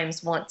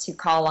sometimes want to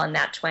call on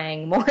that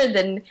twang more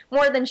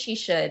than she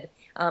should.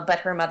 But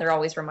her mother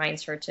always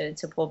reminds her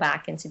to pull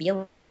back and to be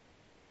a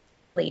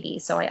lady.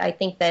 So I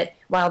think that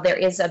while there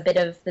is a bit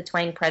of the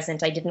twang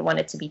present, I didn't want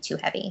it to be too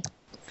heavy.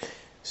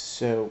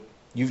 So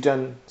you've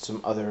done some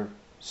other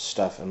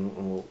stuff, and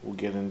we'll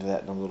get into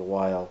that in a little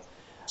while.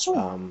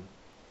 Sure.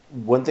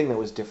 One thing that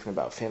was different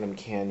about Phantom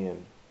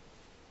Canyon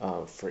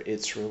for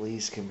its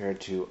release compared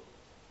to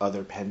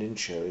other Pendant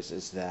shows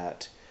is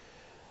that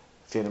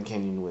Phantom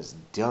Canyon was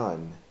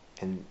done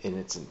in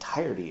its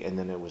entirety, and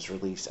then it was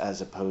released,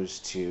 as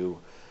opposed to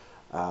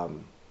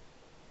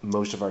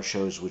most of our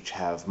shows which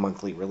have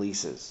monthly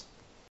releases.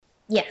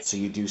 Yes. So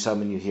you do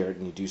some and you hear it,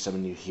 and you do some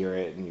and you hear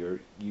it, and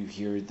you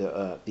hear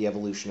the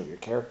evolution of your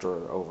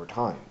character over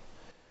time.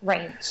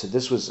 Right. So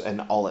this was an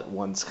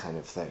all-at-once kind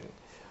of thing.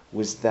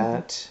 Was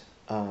that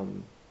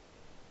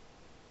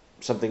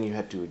something you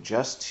had to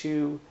adjust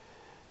to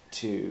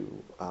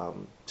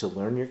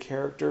learn your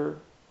character?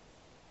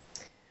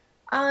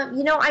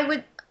 I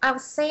would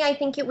say I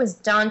think it was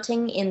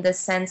daunting in the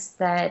sense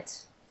that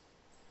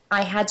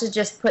I had to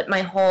just put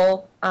my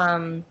whole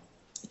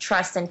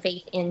trust and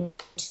faith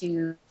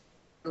into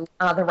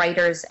the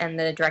writers and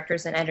the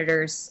directors and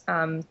editors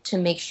to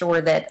make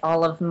sure that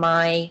all of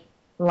my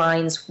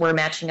lines were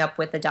matching up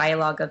with the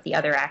dialogue of the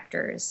other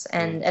actors.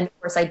 And of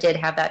course I did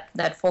have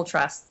that full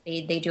trust.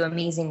 They do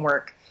amazing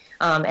work.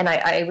 And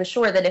I was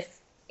sure that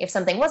if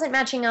something wasn't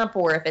matching up,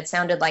 or if it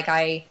sounded like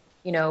I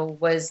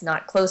was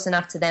not close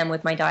enough to them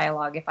with my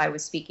dialogue, if I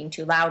was speaking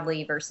too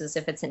loudly versus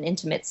if it's an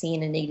intimate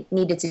scene and they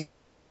needed to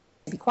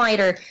be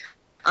quieter,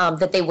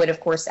 that they would, of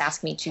course,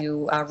 ask me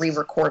to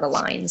re-record a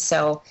line.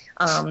 So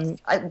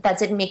that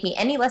didn't make me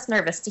any less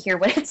nervous to hear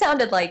what it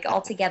sounded like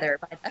altogether.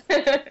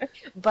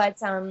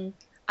 But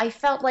I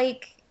felt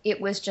like it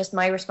was just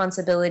my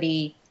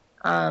responsibility,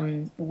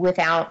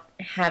 without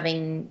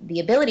having the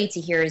ability to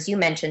hear, as you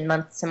mentioned,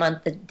 month to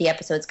month the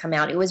episodes come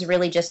out. It was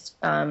really just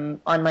on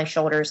my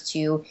shoulders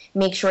to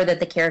make sure that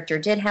the character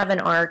did have an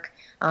arc,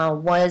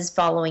 was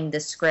following the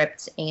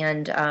script,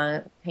 and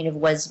kind of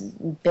was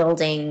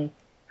building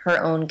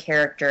her own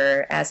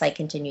character as I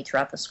continued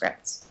throughout the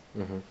scripts.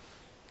 Mm-hmm.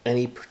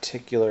 Any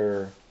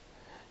particular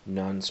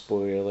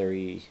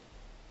non-spoilery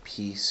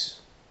piece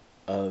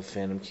of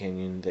Phantom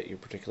Canyon that you're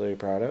particularly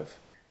proud of?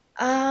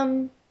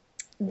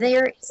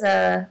 There is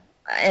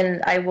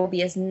and I will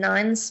be as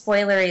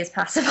non-spoilery as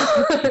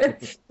possible.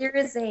 There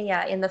is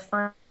in the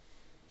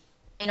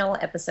final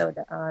episode,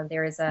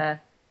 there is a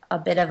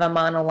bit of a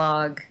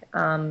monologue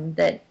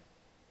that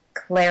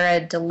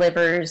Clara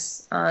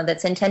delivers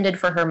that's intended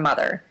for her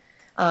mother,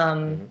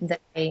 that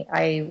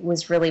I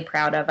was really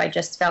proud of. I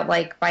just felt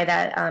like by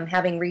that,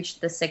 having reached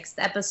the 6th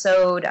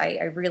episode,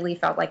 I really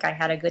felt like I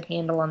had a good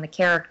handle on the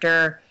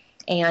character,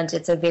 and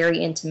it's a very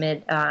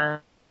intimate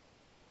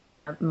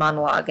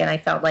monologue, and I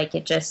felt like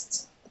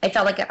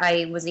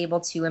I was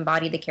able to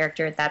embody the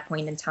character at that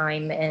point in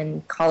time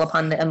and call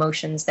upon the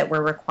emotions that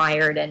were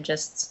required, and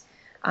just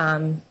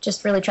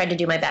really tried to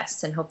do my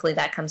best, and hopefully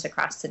that comes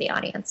across to the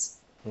audience.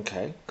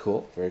 Okay,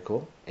 cool, very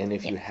cool. And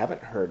if you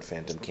haven't heard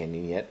Phantom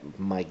Canyon yet,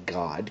 my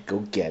God, go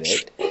get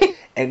it.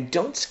 And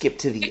don't skip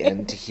to the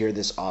end to hear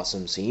this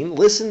awesome scene.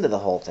 Listen to the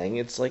whole thing.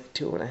 It's like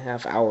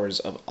 2.5 hours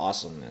of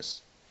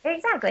awesomeness.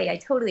 Exactly, I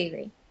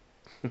totally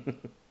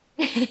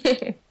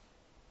agree.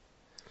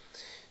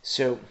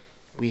 So,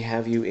 we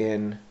have you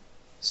in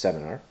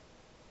Seminar.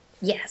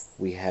 Yes.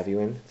 We have you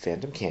in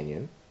Phantom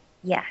Canyon.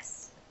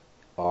 Yes.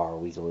 Are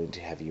we going to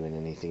have you in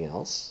anything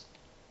else?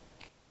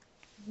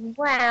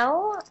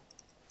 Well,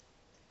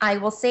 I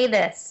will say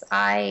this.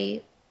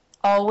 I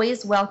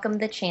always welcome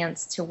the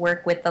chance to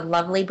work with the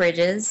lovely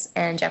Bridges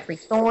and Jeffrey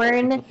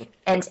Thorne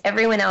and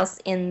everyone else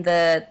in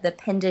the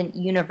Pendant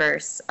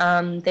universe.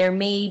 There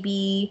may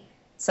be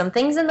some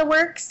things in the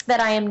works that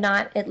I am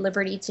not at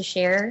liberty to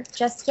share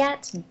just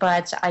yet,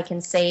 but I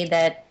can say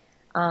that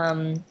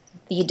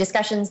the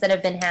discussions that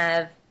have been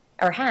had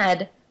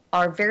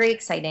are very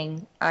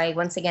exciting. I,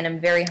 once again, am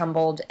very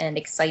humbled and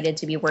excited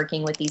to be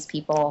working with these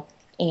people,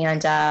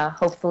 and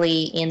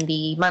hopefully in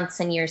the months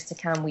and years to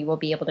come, we will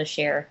be able to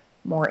share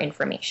more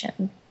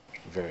information.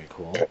 Very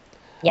cool.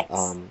 Yes.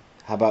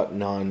 How about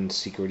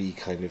non-secret-y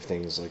kind of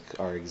things like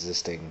our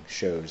existing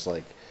shows?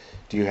 Like,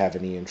 do you have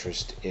any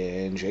interest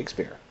in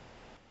Shakespeare?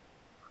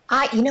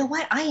 You know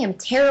what? I am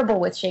terrible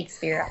with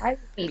Shakespeare.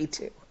 Me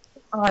too.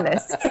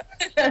 Honest.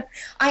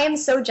 I am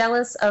so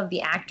jealous of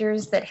the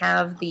actors that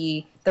have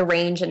the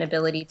range and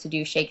ability to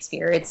do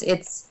Shakespeare.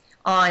 It's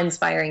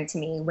awe-inspiring to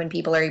me when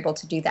people are able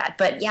to do that.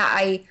 But yeah,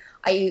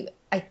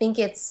 I think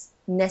it's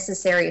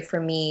necessary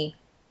for me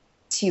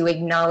to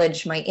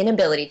acknowledge my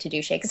inability to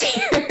do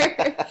Shakespeare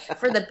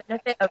for the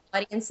benefit of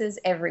audiences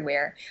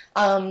everywhere.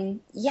 I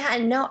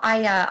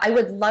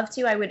would love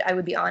to. I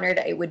would be honored.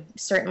 It would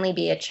certainly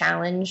be a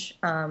challenge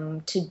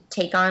to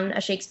take on a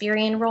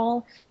Shakespearean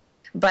role.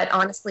 But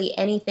honestly,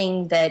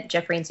 anything that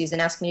Jeffrey and Susan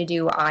asked me to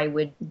do, I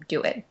would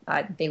do it.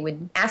 They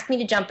would ask me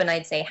to jump, and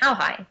I'd say, how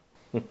high?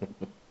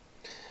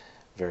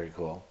 Very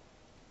cool.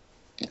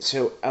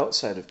 So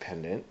outside of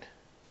Pendant,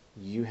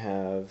 you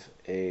have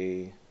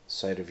a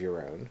site of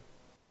your own.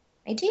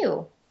 I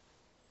do.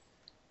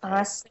 Go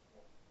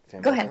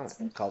ahead.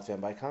 Called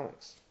Fanboy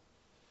Comics.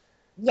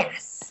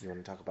 Yes. You want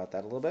to talk about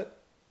that a little bit?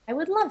 I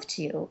would love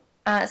to.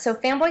 So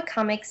Fanboy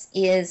Comics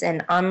is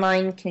an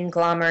online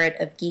conglomerate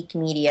of geek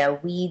media.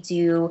 We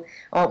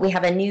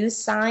have a news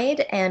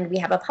side and we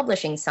have a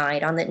publishing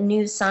side. On the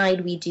news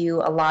side, we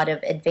do a lot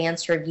of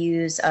advanced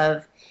reviews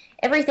of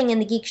everything in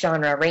the geek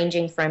genre,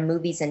 ranging from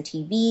movies and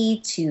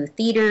TV to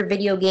theater,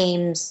 video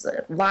games,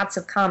 lots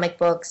of comic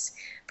books,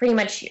 pretty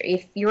much,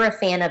 if you're a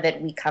fan of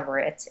it, we cover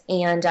it.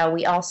 And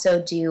we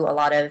also do a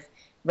lot of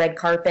red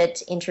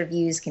carpet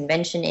interviews,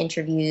 convention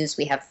interviews.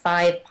 We have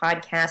 5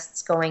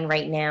 podcasts going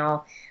right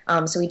now.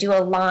 So we do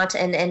a lot,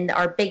 and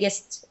our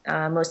biggest,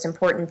 most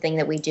important thing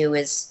that we do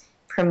is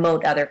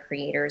promote other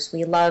creators.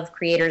 We love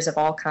creators of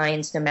all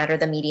kinds, no matter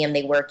the medium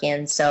they work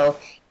in. So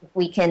if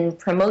we can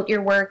promote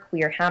your work,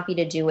 we are happy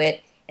to do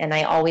it. And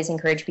I always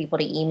encourage people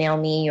to email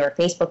me or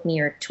Facebook me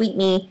or tweet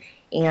me,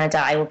 and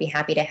I will be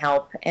happy to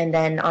help. And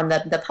then on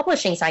the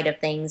publishing side of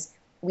things,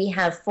 we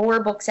have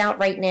 4 books out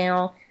right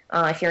now.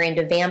 If you're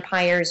into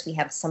vampires, we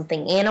have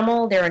Something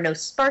Animal. There are no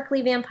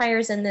sparkly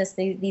vampires in this.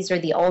 These are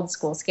the old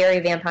school scary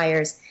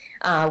vampires.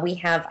 We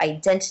have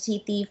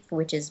Identity Thief,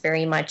 which is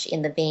very much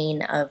in the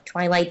vein of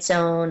Twilight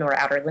Zone or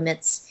Outer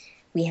Limits.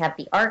 We have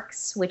The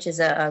Arcs, which is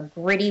a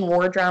gritty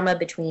war drama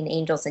between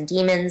angels and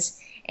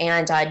demons.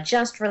 And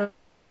just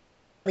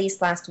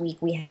released last week,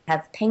 we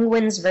have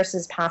Penguins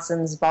vs.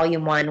 Possums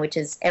Volume 1, which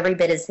is every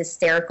bit as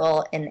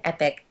hysterical and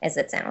epic as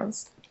it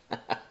sounds.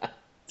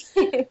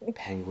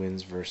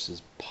 Penguins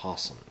versus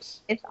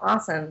possums. It's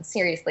awesome.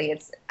 Seriously,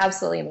 it's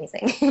absolutely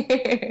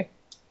amazing.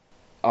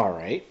 All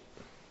right.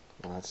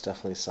 Well, that's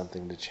definitely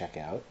something to check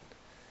out.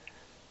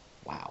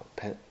 Wow.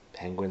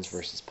 Penguins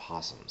versus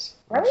possums.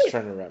 I'm Right? just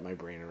trying to wrap my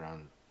brain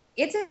around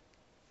It's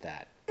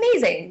that.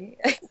 amazing.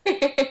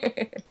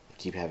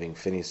 Keep having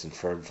Phineas and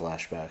Ferb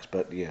flashbacks,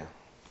 but yeah.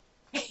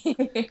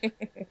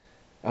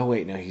 Oh,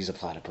 wait, no, he's a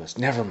platypus.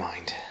 Never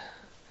mind.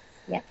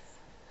 Yes.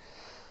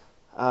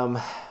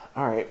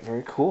 All right,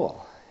 very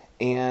cool.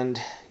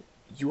 And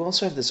you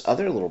also have this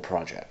other little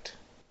project.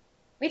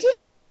 We do.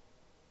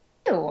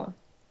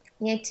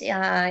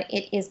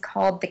 It is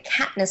called the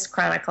Katniss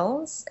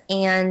Chronicles,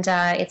 and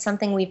it's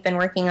something we've been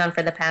working on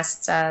for the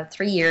past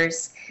 3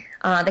 years.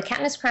 The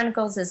Katniss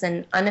Chronicles is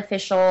an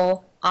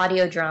unofficial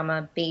audio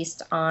drama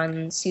based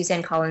on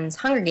Suzanne Collins'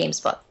 Hunger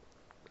Games book.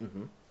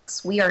 Mm-hmm.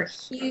 We are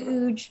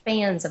huge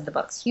fans of the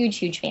books,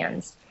 huge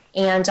fans.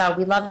 And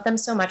we love them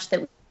so much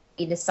that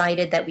we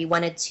decided that we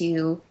wanted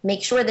to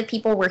make sure that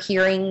people were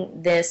hearing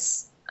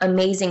this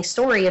amazing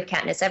story of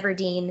Katniss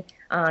Everdeen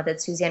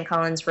that Suzanne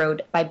Collins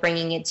wrote by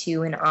bringing it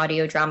to an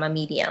audio drama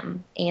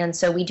medium. And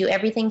so we do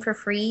everything for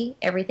free.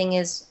 Everything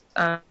is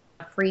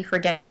free for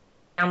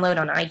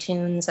download on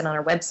iTunes and on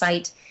our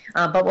website.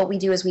 But what we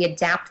do is we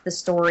adapt the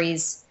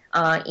stories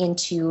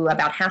into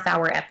about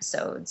half-hour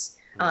episodes.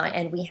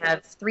 And we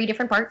have 3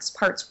 different parts.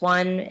 Parts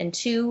 1 and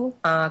 2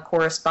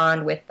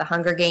 correspond with The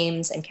Hunger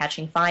Games and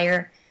Catching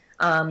Fire.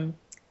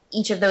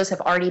 Each of those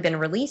have already been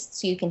released,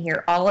 so you can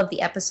hear all of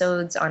the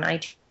episodes on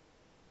iTunes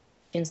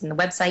and the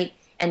website.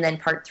 And then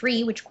Part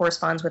 3, which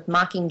corresponds with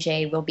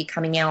Mockingjay, will be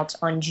coming out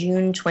on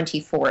June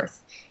 24th.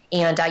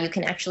 And you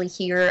can actually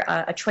hear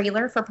a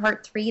trailer for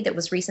Part 3 that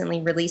was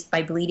recently released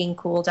by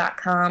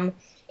bleedingcool.com.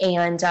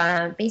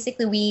 And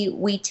basically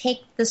we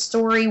take the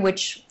story,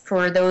 which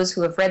for those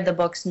who have read the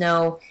books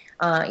know,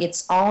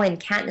 it's all in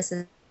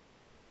Katniss's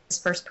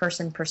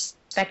first-person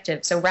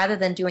perspective. So rather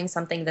than doing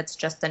something that's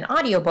just an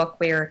audiobook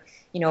where,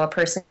 a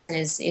person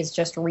is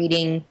just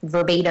reading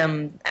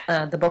verbatim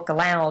the book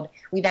aloud,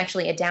 we've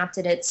actually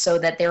adapted it so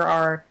that there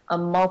are a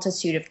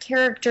multitude of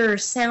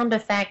characters, sound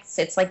effects.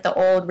 It's like the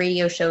old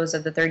radio shows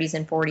of the 30s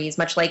and 40s,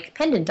 much like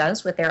Pendant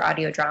does with their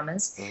audio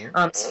dramas.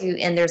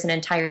 And there's an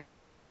entire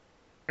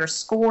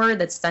score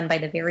that's done by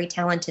the very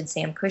talented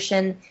Sam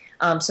Cushion.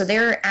 So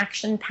they're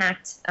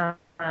action-packed,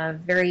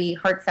 very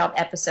heartfelt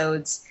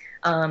episodes,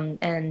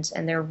 and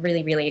they're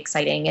really, really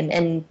exciting.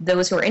 And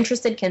those who are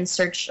interested can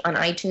search on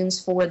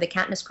iTunes for the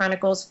Katniss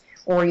Chronicles,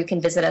 or you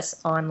can visit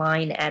us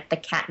online at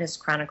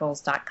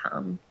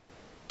thekatnisschronicles.com.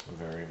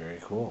 Very, very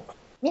cool.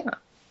 Yeah.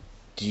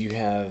 Do you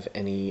have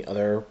any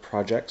other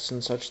projects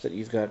and such that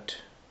you've got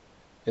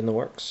in the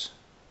works?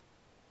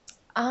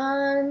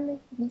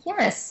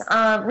 Yes.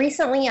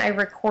 Recently I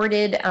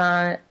recorded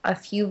a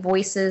few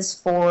voices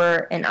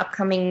for an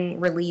upcoming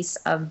release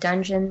of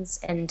Dungeons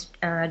and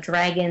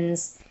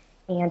Dragons,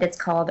 and it's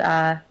called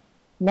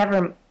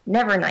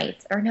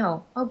Nevernight. Or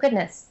no. Oh,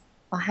 goodness.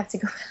 I'll have to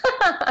go.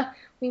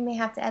 We may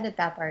have to edit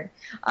that part.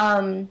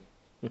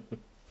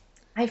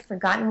 I've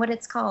forgotten what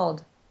it's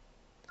called.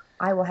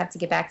 I will have to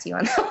get back to you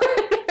on that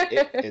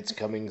one. It's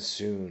coming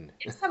soon.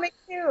 It's coming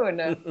soon.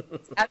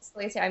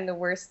 Absolutely. I'm the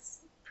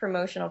worst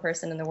promotional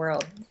person in the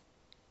world.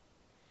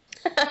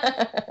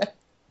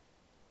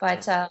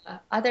 But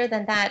other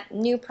than that,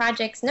 new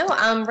projects, no.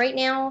 Right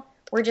now,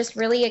 we're just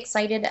really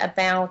excited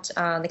about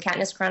the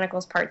Katniss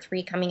Chronicles Part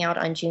 3 coming out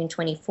on June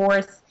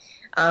 24th.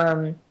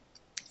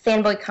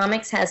 Fanboy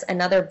Comics has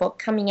another book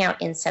coming out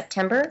in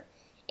September,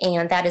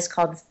 and that is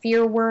called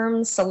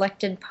Fearworms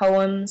Selected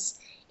Poems,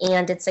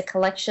 and it's a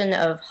collection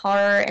of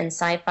horror and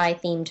sci-fi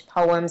themed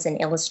poems and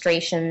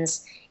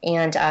illustrations,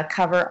 and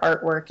cover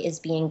artwork is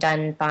being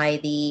done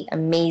by the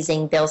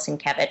amazing Bill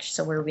Sienkiewicz,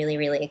 so we're really,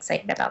 really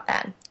excited about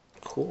that.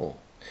 Cool.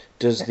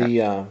 Does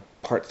the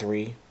Part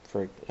 3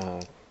 for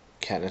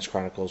Katniss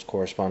Chronicles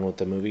correspond with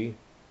the movie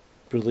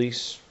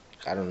release?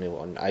 I don't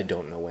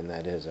know when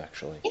that is,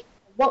 actually.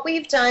 What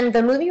we've done,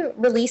 the movie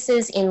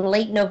releases in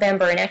late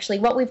November, and actually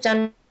what we've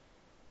done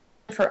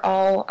for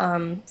all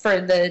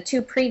for the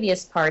 2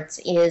 previous parts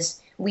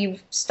is we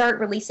start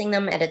releasing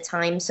them at a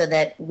time so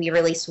that we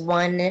release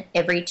one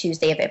every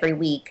Tuesday of every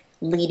week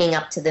leading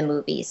up to the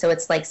movie. So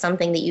it's like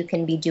something that you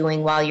can be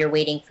doing while you're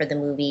waiting for the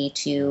movie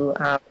to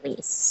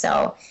release.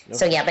 So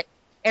yeah, but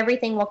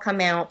everything will come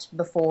out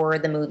before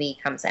the movie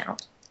comes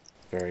out.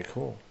 Very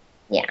cool.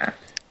 Yeah.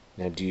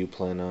 Now, do you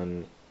plan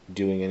on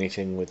doing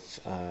anything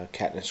with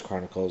Katniss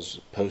Chronicles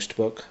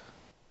post-book?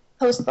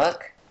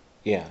 Post-book?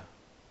 Yeah.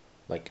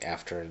 Like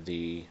after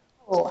the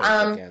book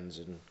ends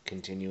and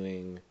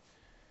continuing?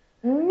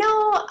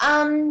 No,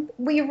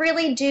 we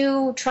really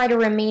do try to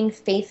remain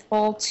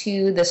faithful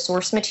to the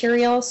source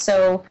material.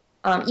 So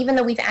even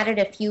though we've added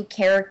a few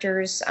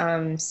characters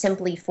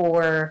simply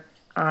for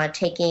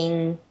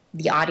taking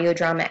the audio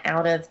drama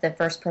out of the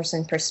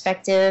first-person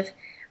perspective,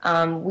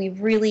 we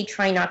really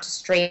try not to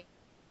stray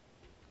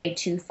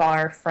too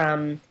far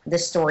from the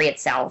story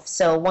itself.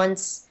 So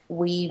once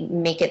we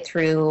make it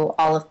through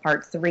all of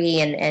Part 3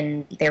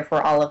 and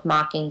therefore all of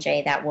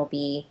Mockingjay, that will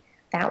be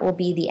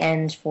the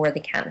end for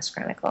the Katniss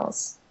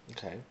Chronicles.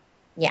 Okay.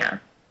 Yeah.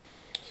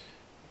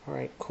 All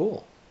right,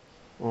 cool.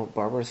 Well,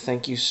 Barbara,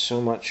 thank you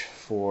so much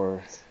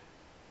for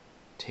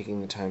taking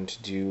the time to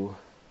do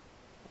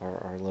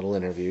our little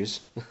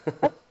interviews.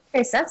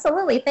 Yes,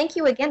 absolutely. Thank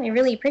you again. I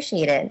really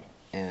appreciate it.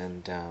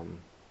 And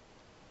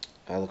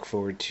I look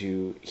forward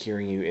to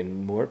hearing you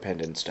in more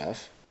Pendant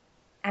stuff.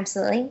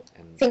 Absolutely.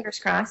 And fingers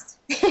crossed.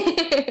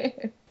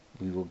 We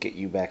will get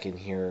you back in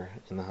here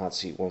in the hot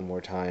seat one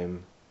more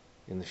time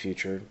in the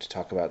future to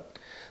talk about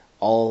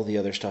all the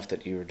other stuff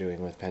that you were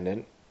doing with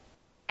Pendant.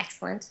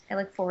 Excellent. I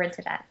look forward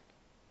to that.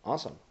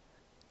 Awesome.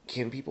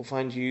 Can people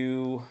find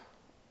you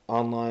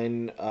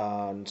online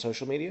on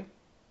social media?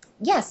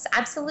 Yes,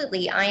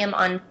 absolutely. I am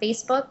on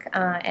Facebook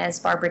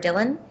as Barbara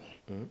Dillon.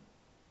 Mm-hmm.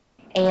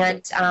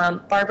 And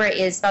Barbara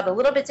is spelled a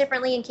little bit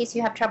differently in case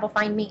you have trouble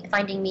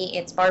finding me.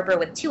 It's Barbara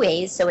with 2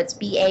 A's, so it's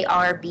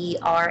Barbra.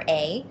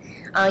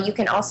 You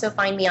can also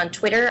find me on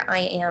Twitter. I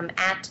am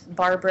at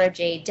Barbara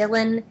J.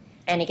 Dillon.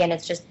 And again,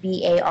 it's just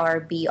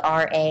Barbra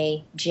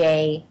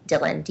J.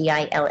 Dillon,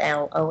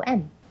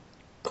 Dillon.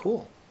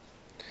 Cool.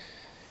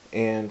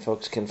 And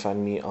folks can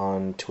find me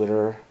on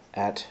Twitter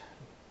at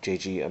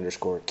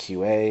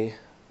JG_QA.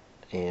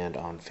 And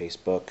on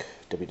Facebook,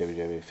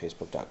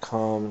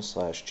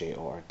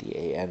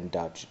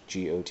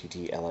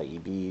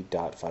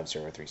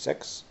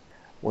 www.facebook.com/jordan.gottleb.5036.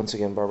 Once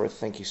again, Barbara,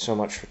 thank you so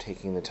much for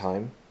taking the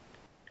time.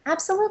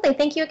 Absolutely.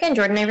 Thank you again,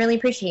 Jordan. I really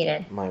appreciate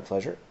it. My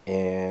pleasure.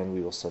 And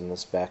we will send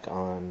this back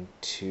on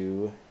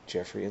to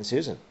Jeffrey and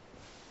Susan.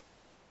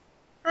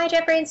 Hi,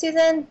 Jeffrey and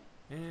Susan.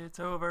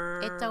 It's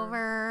over. It's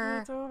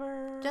over. It's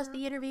over. Just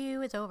the interview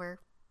is over.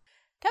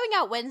 Coming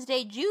out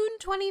Wednesday, June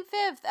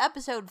 25th,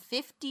 episode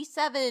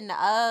 57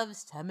 of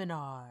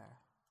Seminar.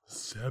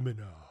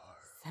 Seminar.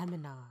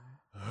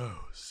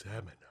 Oh,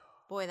 seminar.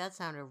 Boy, that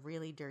sounded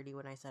really dirty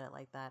when I said it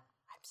like that.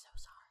 I'm so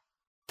sorry.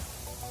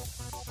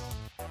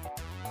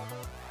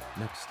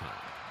 Next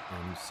time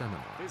on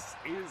Seminar. This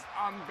is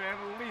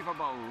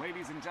unbelievable,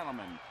 ladies and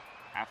gentlemen.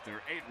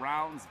 After 8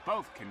 rounds,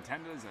 both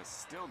contenders are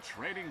still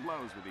trading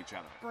blows with each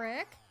other.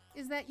 Brick,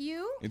 is that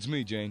you? It's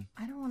me, Jane.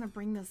 I don't want to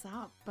bring this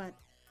up, but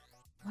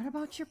what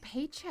about your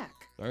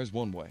paycheck? There's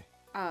one way.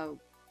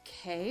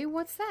 Okay,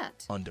 what's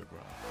that?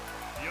 Underground.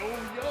 Yo,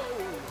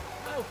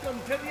 welcome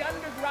to the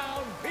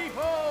underground,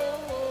 people!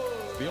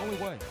 It's the only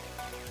way.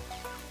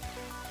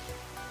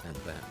 And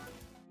then.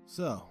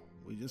 So,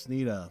 we just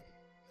need a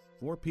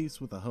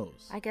 4-piece with a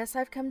hose. I guess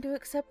I've come to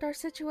accept our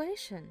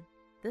situation.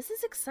 This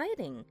is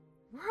exciting.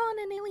 We're on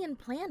an alien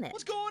planet.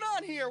 What's going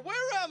on here?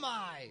 Where am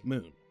I?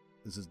 Moon.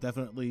 This is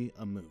definitely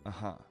a moon.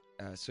 Uh-huh.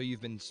 So you've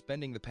been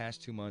spending the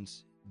past 2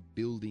 months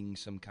building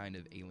some kind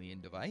of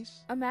alien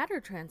device? A matter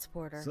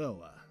transporter.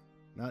 So,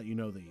 now you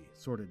know the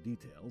sordid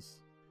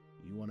details.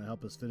 You want to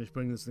help us finish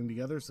putting this thing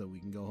together so we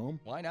can go home?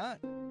 Why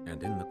not?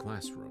 And in the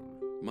classroom.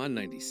 I'm on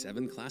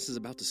 97. Class is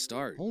about to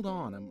start. Hold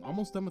on. I'm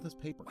almost done with this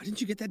paper. Why didn't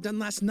you get that done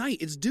last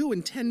night? It's due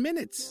in 10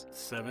 minutes.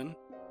 7?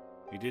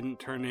 You didn't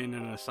turn in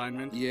an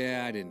assignment?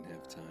 Yeah, I didn't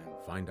have time.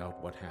 Find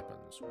out what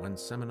happens when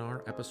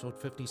Seminar Episode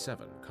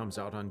 57 comes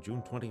out on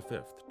June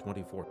 25th,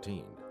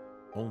 2014.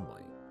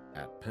 Only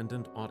at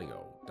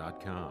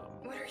pendantaudio.com.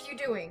 What are you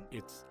doing?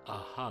 It's a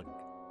hug.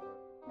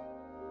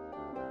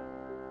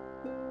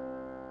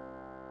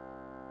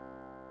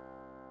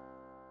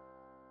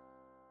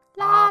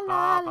 La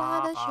la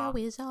la, the show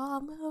is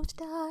almost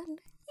done.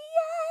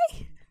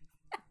 Yay!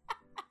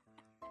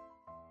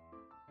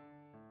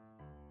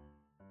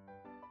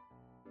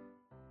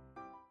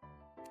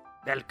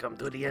 Welcome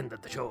to the end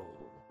of the show.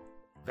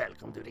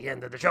 Welcome to the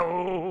end of the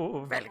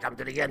show. Welcome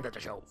to the end of the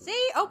show.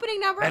 See, opening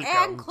number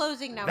and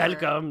closing number.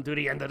 Welcome to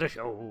the end of the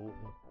show.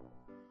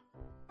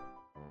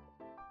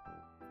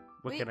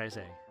 What can I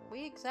say?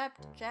 We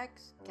accept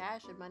checks,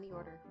 cash, and money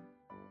order.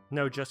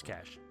 No, just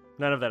cash.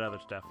 None of that other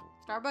stuff.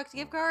 Starbucks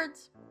gift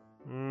cards?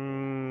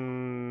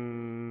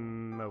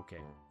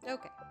 Okay.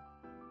 Okay.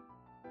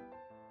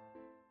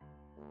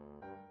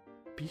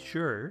 Be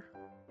sure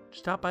to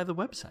stop by the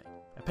website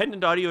at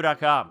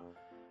pendantaudio.com.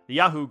 the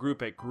Yahoo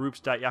group at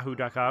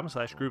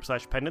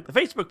groups.yahoo.com/group/pendant, the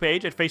Facebook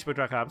page at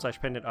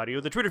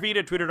facebook.com/pendantaudio, the Twitter feed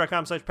at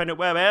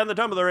twitter.com/pendantweb, and the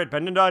Tumblr at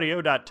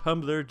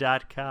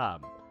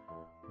pendantaudio.tumblr.com.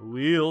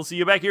 We'll see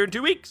you back here in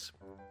 2 weeks.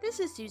 This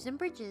is Susan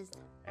Bridges.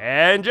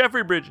 And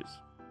Jeffrey Bridges.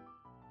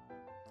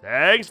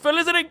 Thanks for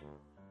listening.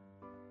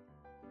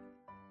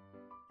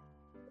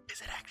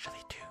 Is it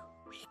actually 2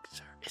 weeks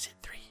or is it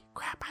 3?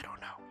 Crap, I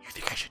don't know. You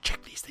think I should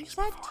check these things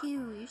before?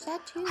 You said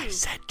 2. I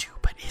said 2,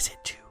 but is it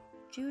 2?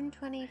 June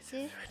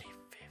 25th.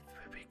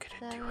 What we could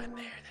do in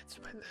there? That's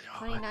what.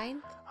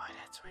 29th? Oh,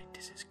 that's right.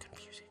 This is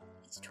confusing.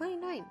 It's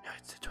 29. No,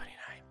 it's the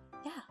 29th.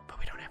 Yeah. But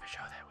we don't have a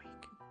show that week.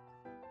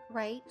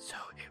 Right. So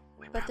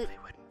we probably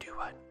wouldn't do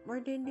one.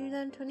 We're going to do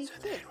that on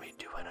 25th. So then we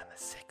do one on the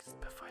 6th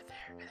before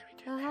there, and then we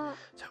do Uh-huh. that.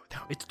 So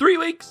no, it's 3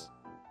 weeks.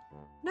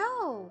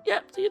 No.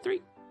 Yep, see you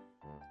 3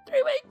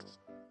 weeks.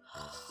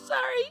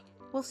 Sorry.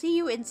 We'll see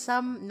you in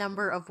some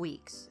number of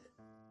weeks.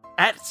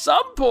 At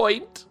some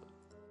point.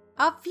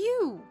 A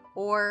few.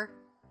 Or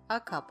a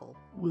couple.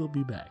 We'll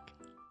be back.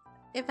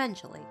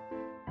 Eventually.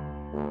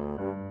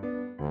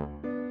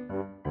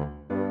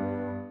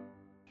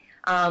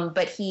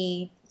 But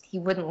he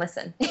wouldn't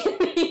listen.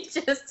 He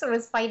just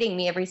was fighting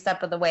me every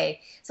step of the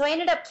way. So I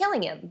ended up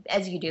killing him,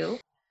 as you do.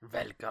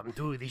 Welcome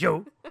to the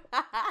show.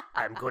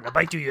 I'm gonna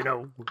bite you, you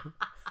know.